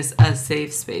making this a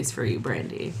safe space for you,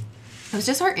 Brandy. It was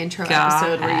just our intro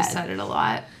episode where you said it a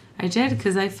lot. I did,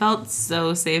 because I felt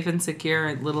so safe and secure,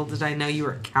 and little did I know you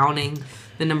were counting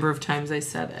the number of times I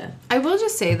said it. I will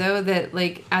just say, though, that,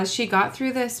 like, as she got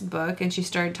through this book and she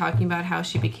started talking about how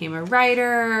she became a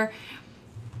writer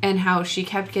and how she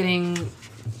kept getting,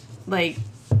 like,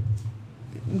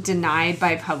 denied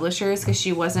by publishers because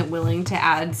she wasn't willing to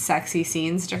add sexy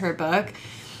scenes to her book.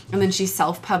 And then she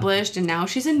self-published, and now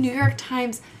she's a New York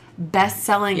Times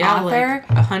best-selling author.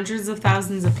 Like, hundreds of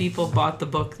thousands of people bought the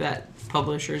book that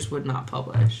publishers would not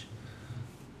publish.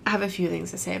 I have a few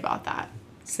things to say about that.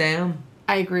 Sam.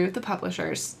 I agree with the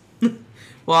publishers.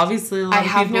 Well, obviously, a lot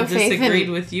of people disagreed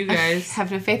with you guys. I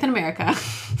have no faith in America.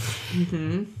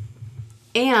 Mm-hmm.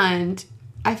 And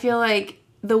I feel like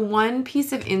the one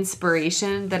piece of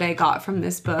inspiration that I got from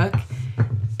this book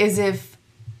is if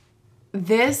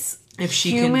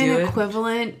she human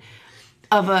equivalent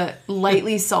of a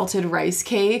lightly salted rice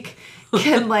cake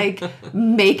can, like,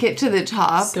 make it to the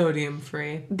top. Sodium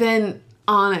free. Then,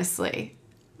 honestly,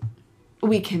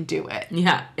 we can do it.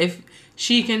 Yeah. If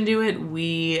she can do it,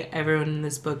 everyone in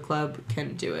this book club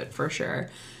can do it for sure.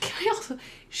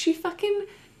 She fucking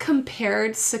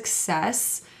compared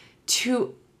success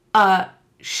to a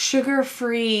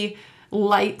sugar-free,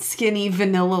 light, skinny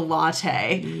vanilla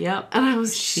latte. Yep. And I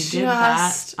was She did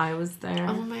that. I was there.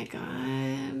 Oh my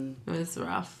God. It was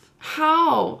rough.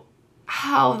 How?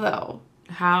 How, though?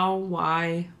 How?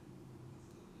 Why?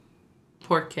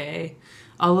 Porque?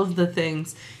 All of the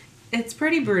things. It's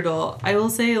pretty brutal. I will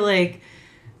say, like,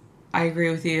 I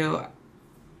agree with you.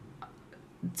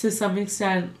 To some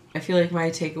extent, I feel like my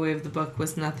takeaway of the book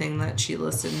was nothing that she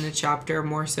listed in a chapter,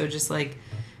 more so just, like,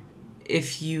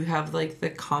 if you have, like, the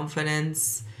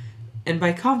confidence, and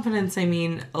by confidence I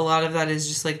mean a lot of that is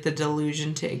just, like, the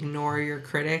delusion to ignore your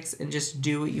critics and just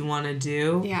do what you want to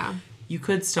do. Yeah. You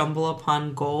could stumble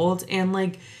upon gold. And,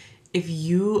 like, if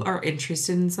you are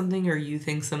interested in something or you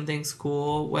think something's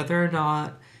cool, whether or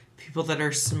not people that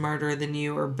are smarter than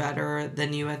you or better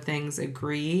than you at things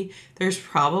agree, there's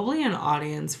probably an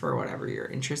audience for whatever you're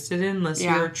interested in, unless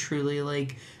you're truly,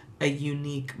 like, a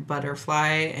unique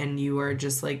butterfly and you are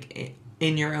just, like,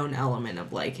 in your own element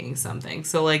of liking something.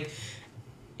 So, like,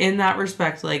 in that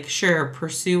respect, like, sure,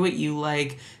 pursue what you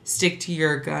like, stick to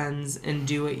your guns, and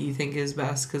do what you think is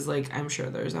best, because, like, I'm sure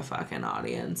there's a fucking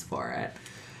audience for it.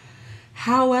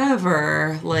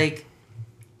 However, like,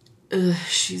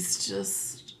 she's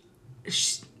just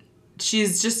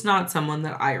not someone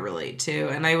that I relate to,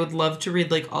 and I would love to read,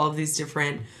 like, all of these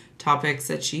different topics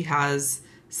that she has.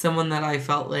 Someone that I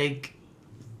felt like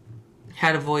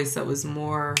had a voice that was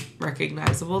more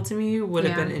recognizable to me would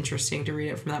have been interesting to read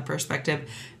it from that perspective.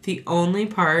 The only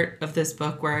part of this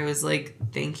book where I was like,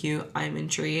 thank you, I'm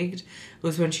intrigued,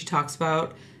 was when she talks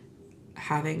about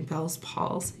having Bell's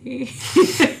palsy.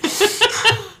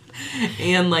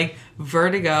 And, like,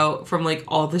 vertigo from, like,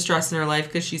 all the stress in her life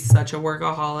because she's such a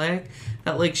workaholic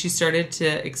that, like, she started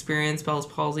to experience Bell's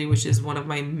palsy, which is one of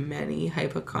my many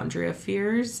hypochondria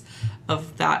fears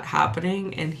of that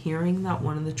happening. And hearing that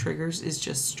one of the triggers is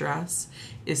just stress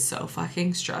is so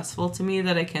fucking stressful to me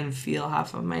that I can feel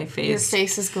half of my face. Your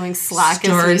face is going slack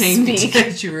as you speak.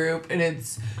 To droop, and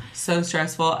it's so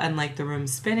stressful. And, like, the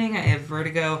room's spinning. I have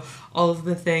vertigo, all of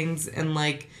the things. And,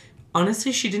 like,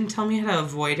 honestly, she didn't tell me how to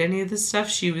avoid any of this stuff.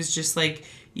 She was just like,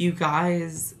 you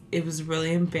guys, it was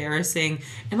really embarrassing.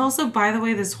 And also, by the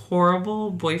way, this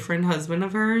horrible boyfriend husband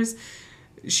of hers,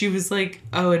 she was like,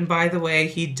 oh, and by the way,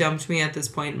 he dumped me at this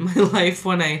point in my life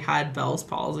when I had Bell's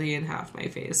palsy and half my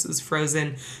face was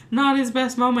frozen. Not his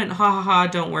best moment. Ha ha ha.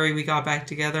 Don't worry. We got back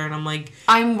together. And I'm like,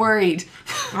 I'm worried.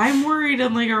 I'm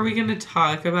like, are we going to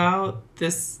talk about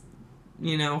this,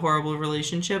 you know, horrible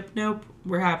relationship? Nope.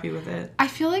 We're happy with it. I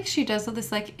feel like she does all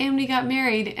this, like, and we got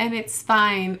married and it's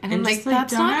fine. And I'm like,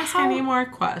 that's don't not ask how any more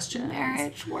questions.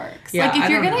 Marriage works. Yeah, like, if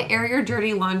you're going to air your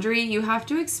dirty laundry, you have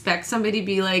to expect somebody to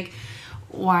be like,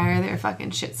 why are there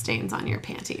fucking shit stains on your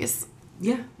panties?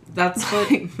 Yeah, that's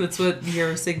what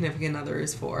your significant other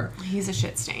is for. He's a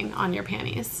shit stain on your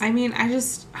panties. I mean, I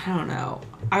don't know.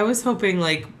 I was hoping,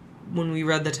 like, when we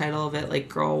read the title of it, like,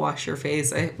 Girl, Wash Your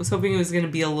Face, I was hoping it was going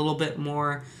to be a little bit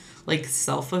more, like,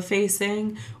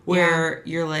 self-effacing, where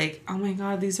you're like, oh my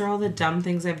god, these are all the dumb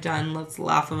things I've done. Let's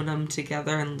laugh at them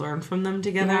together and learn from them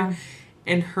together. Yeah.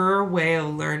 And her way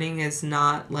of learning is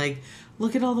not, like,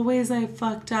 look at all the ways I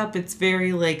fucked up. It's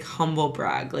very, like, humble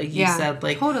brag. Like you said,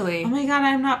 like, totally. Oh my god,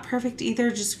 I'm not perfect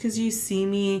either just because you see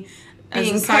me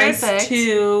being as a size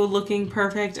 2, looking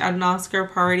perfect at an Oscar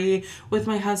party with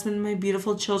my husband and my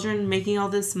beautiful children, making all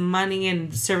this money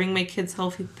and serving my kids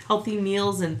healthy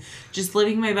meals and just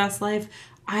living my best life.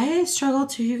 I struggled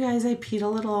too, you guys. I peed a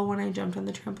little when I jumped on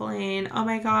the trampoline. Oh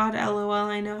my god, LOL,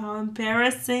 I know how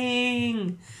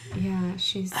embarrassing. Yeah,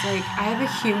 she's like, I have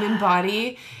a human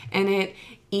body and it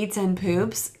eats and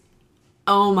poops.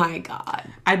 Oh my god.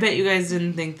 I bet you guys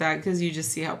didn't think that because you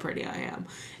just see how pretty I am.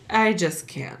 I just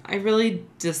can't. I really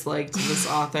disliked this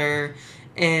author,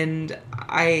 and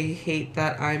I hate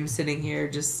that I'm sitting here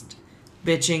just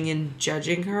bitching and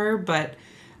judging her, but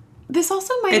this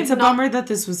also might it's a bummer that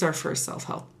this was our first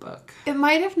self-help book. It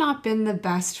might have not been the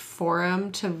best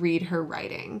forum to read her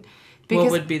writing.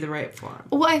 What would be the right forum?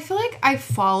 Well, I feel like I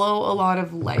follow a lot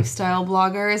of lifestyle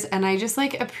bloggers, and I just,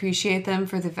 like, appreciate them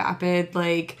for the vapid,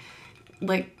 like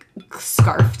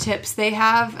scarf tips they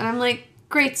have. And I'm like,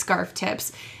 great scarf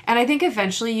tips. And I think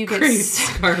eventually you get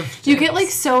get, like,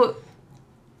 so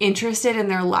interested in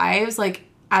their lives, like,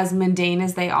 as mundane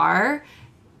as they are,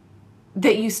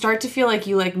 that you start to feel like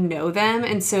you, like, know them,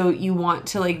 and so you want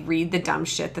to, like, read the dumb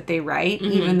shit that they write,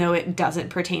 even though it doesn't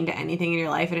pertain to anything in your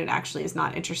life and it actually is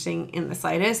not interesting in the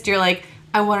slightest. You're like,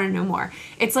 I want to know more.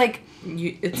 It's like...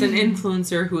 it's an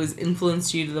influencer who has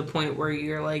influenced you to the point where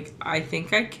you're like, I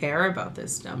think I care about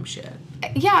this dumb shit.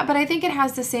 Yeah, but I think it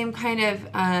has the same kind of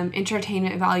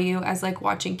entertainment value as, like,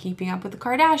 watching Keeping Up with the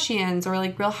Kardashians or,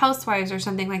 like, Real Housewives or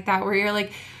something like that, where you're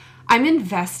like, I'm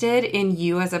invested in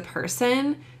you as a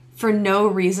person for no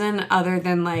reason other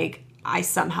than, like, I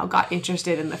somehow got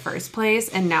interested in the first place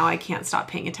and now I can't stop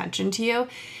paying attention to you.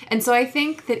 And so I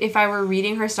think that if I were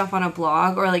reading her stuff on a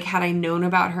blog, or, like, had I known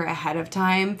about her ahead of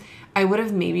time, I would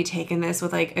have maybe taken this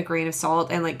with, like, a grain of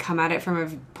salt and, like, come at it from a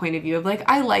point of view of, like,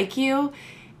 I like you,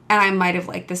 and I might have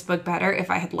liked this book better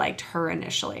if I had liked her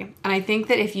initially. And I think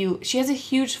that she has a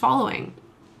huge following.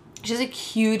 She has a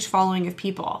huge following of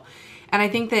people. And I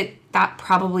think that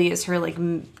probably is her, like,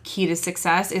 key to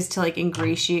success, is to, like,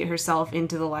 ingratiate herself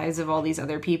into the lives of all these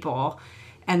other people.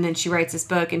 And then she writes this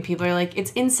book and people are like,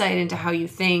 it's insight into how you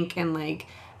think, and, like,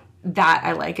 that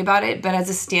I like about it. But as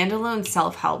a standalone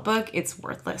self-help book, it's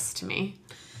worthless to me.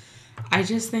 I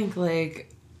just think,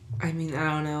 like, I mean, I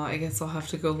don't know. I guess I'll have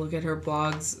to go look at her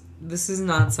blogs. This is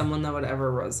not someone that would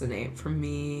ever resonate for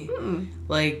me.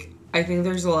 Like, I think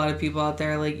there's a lot of people out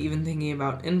there, like, even thinking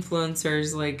about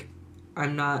influencers, like,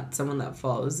 I'm not someone that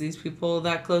follows these people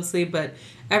that closely, but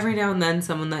every now and then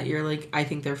someone that you're like, I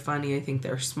think they're funny, I think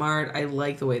they're smart, I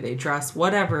like the way they dress,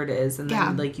 whatever it is, and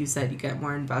then, like you said, you get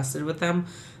more invested with them.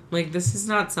 Like, this is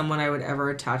not someone I would ever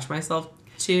attach myself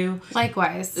to.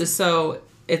 Likewise. So,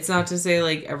 it's not to say,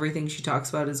 like, everything she talks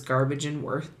about is garbage and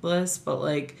worthless, but,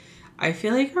 like, I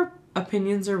feel like her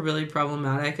opinions are really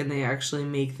problematic, and they actually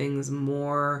make things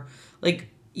more, like,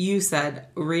 you said,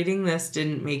 reading this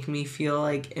didn't make me feel,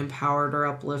 like, empowered or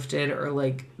uplifted, or,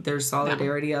 like, there's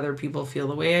solidarity, other people feel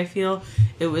the way I feel.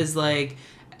 It was like,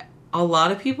 a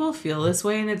lot of people feel this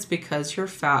way, and it's because you're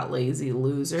fat, lazy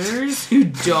losers who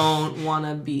don't want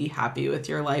to be happy with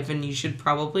your life, and you should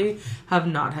probably have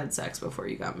not had sex before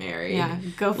you got married. Yeah,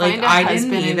 go find a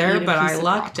husband. I didn't either, but I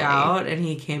lucked out, and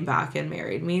he came back and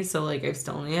married me. So like, I've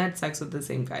still only had sex with the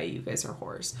same guy. You guys are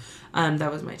whores.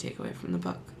 That was my takeaway from the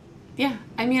book. Yeah,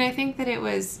 I mean, I think that it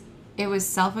was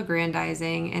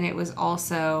self-aggrandizing, and it was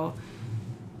also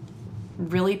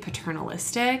really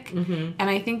paternalistic. Mm-hmm. And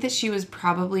I think that she was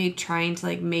probably trying to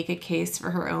like make a case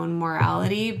for her own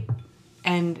morality,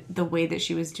 and the way that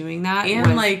she was doing that,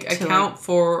 and like account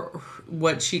for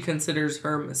what she considers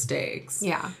her mistakes.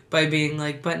 Yeah, by being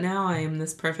like, but now I am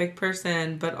this perfect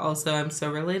person, but also I'm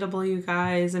so relatable, you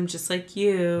guys. I'm just like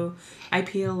you. I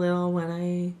pee a little when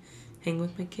I hang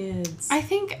with my kids. I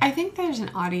think there's an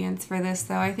audience for this,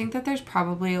 though. I think that there's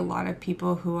probably a lot of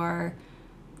people who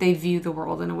they view the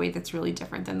world in a way that's really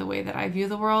different than the way that I view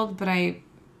the world, but I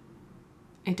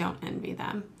don't envy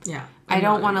them. Yeah. I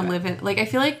don't want to live in... Like, I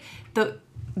feel like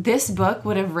this book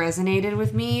would have resonated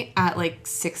with me at, like,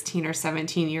 16 or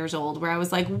 17 years old, where I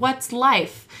was like, what's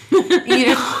life? You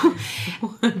know?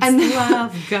 What's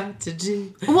love got to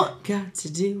do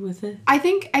with it? I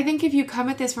think if you come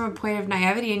at this from a point of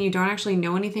naivety and you don't actually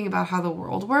know anything about how the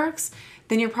world works,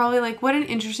 then you're probably like, what an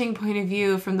interesting point of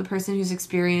view from the person who's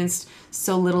experienced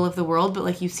so little of the world, but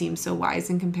like you seem so wise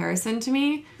in comparison to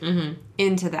me, mm-hmm.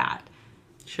 into that.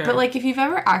 Sure. But like if you've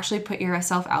ever actually put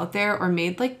yourself out there or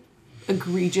made like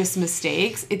egregious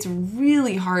mistakes, it's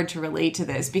really hard to relate to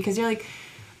this, because you're like,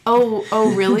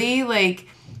 oh really? Like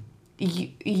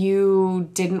you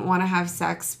didn't want to have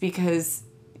sex because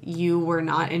you were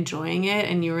not enjoying it,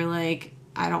 and you were like,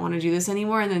 I don't want to do this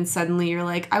anymore. And then suddenly you're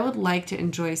like, I would like to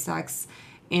enjoy sex,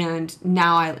 and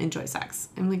now I enjoy sex.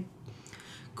 I'm like,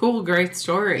 cool, great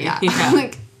story. Yeah. I'm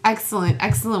like,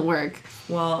 excellent work.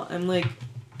 Well, I'm like,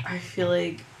 I feel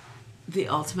like the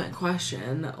ultimate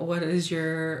question, what is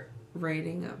your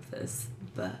rating of this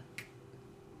book?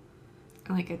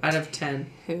 Like out of 10.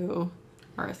 2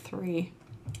 or a 3.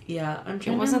 Yeah, I'm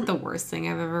trying. It wasn't the worst thing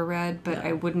I've ever read, but no.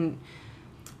 I wouldn't.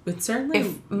 It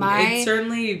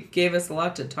certainly gave us a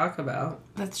lot to talk about.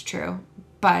 That's true,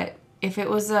 but if it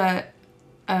was an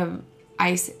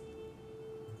ice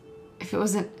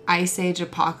age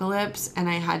apocalypse and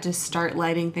I had to start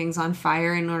lighting things on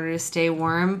fire in order to stay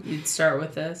warm, you'd start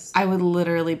with this. I would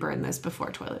literally burn this before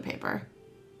toilet paper.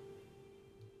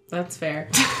 That's fair.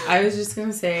 I was just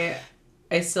gonna say,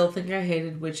 I still think I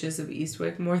hated Witches of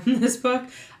Eastwick more than this book.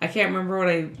 I can't remember what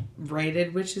I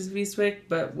rated Witches of Eastwick,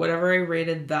 but whatever I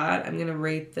rated that, I'm going to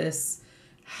rate this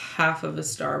half of a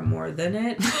star more than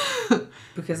it,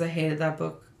 because I hated that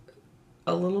book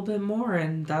a little bit more,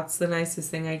 and that's the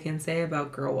nicest thing I can say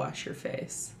about Girl Wash Your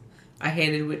Face. I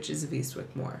hated Witches of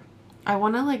Eastwick more. I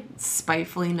want to, like,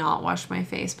 spitefully not wash my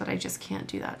face, but I just can't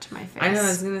do that to my face. I know, I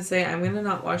was going to say, I'm going to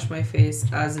not wash my face,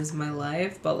 as is my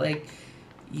life, but, like,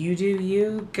 you do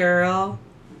you, girl.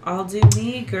 I'll do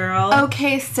me, girl.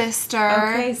 Okay,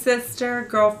 sister,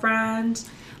 girlfriend.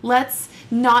 Let's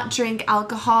not drink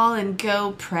alcohol and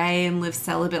go pray and live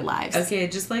celibate lives. Okay,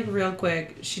 just like real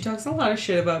quick, she talks a lot of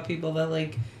shit about people that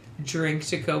like drink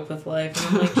to cope with life.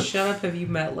 And I'm like, shut up, have you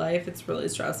met life? It's really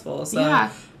stressful. So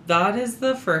yeah. That is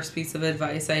the first piece of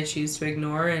advice I choose to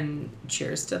ignore, and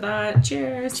cheers to that.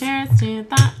 Cheers. Cheers to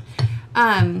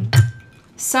that.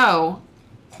 So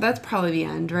that's probably the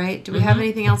end, right? Do we have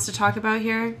anything else to talk about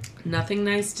here? Nothing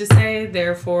nice to say,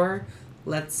 therefore,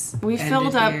 we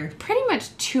filled up pretty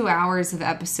much 2 hours of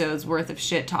episodes worth of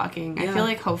shit talking. Yeah. I feel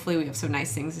like hopefully we have some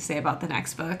nice things to say about the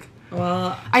next book.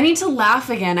 Well, I need to laugh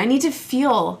again. I need to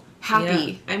feel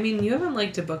happy. Yeah. I mean, you haven't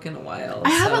liked a book in a while. I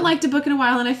haven't liked a book in a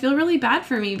while, and I feel really bad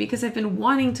for me because I've been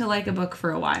wanting to like a book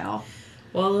for a while.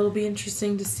 Well, it'll be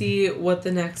interesting to see what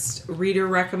the next reader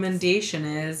recommendation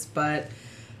is, but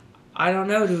I don't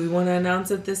know. Do we want to announce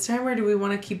it this time, or do we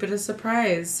want to keep it a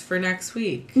surprise for next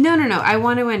week? No. I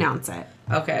want to announce it.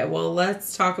 Okay, well,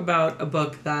 let's talk about a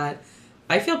book that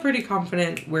I feel pretty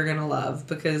confident we're going to love,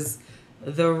 because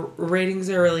the ratings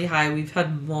are really high. We've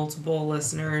had multiple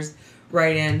listeners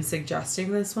write in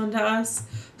suggesting this one to us,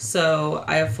 so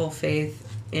I have full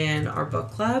faith in our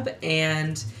book club,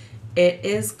 and it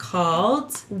is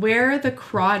called Where the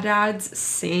Crawdads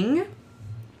Sing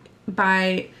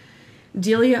by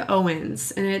Delia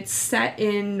Owens, and it's set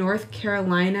in North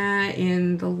Carolina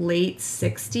in the late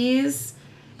 60s,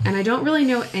 and I don't really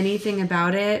know anything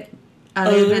about it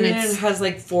other than it has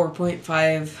like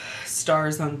 4.5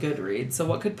 stars on Goodreads, so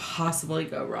what could possibly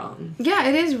go wrong? Yeah,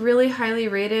 it is really highly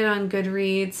rated on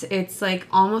Goodreads. It's like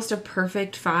almost a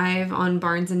perfect 5 on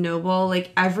Barnes & Noble.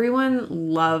 Like, everyone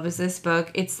loves this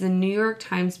book. It's the New York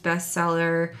Times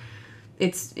bestseller.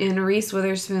 It's in Reese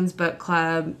Witherspoon's book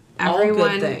club.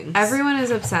 Everyone is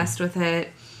obsessed with it.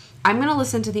 I'm going to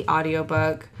listen to the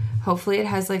audiobook. Hopefully it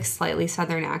has like slightly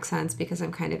southern accents because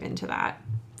I'm kind of into that.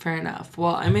 Fair enough.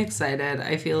 Well, I'm excited.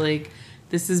 I feel like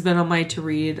this has been on my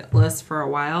to-read list for a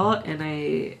while,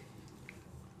 and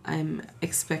I'm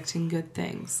expecting good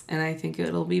things, and I think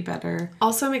it'll be better.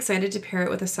 Also, I'm excited to pair it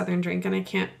with a southern drink, and I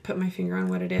can't put my finger on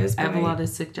what it is. I have a lot of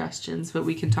suggestions, but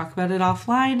we can talk about it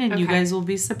offline, and you guys will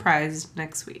be surprised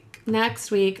next week.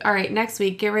 All right, next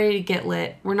week, get ready to get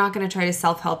lit. We're not going to try to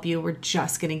self-help you. We're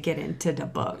just going to get into the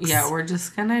books. Yeah, we're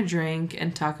just going to drink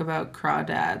and talk about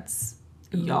crawdads,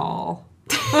 y'all.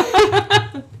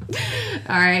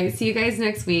 All right, see you guys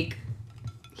next week.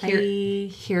 Hear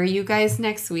you guys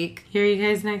next week. Hear you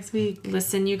guys next week.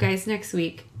 Listen you guys next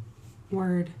week.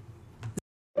 Word.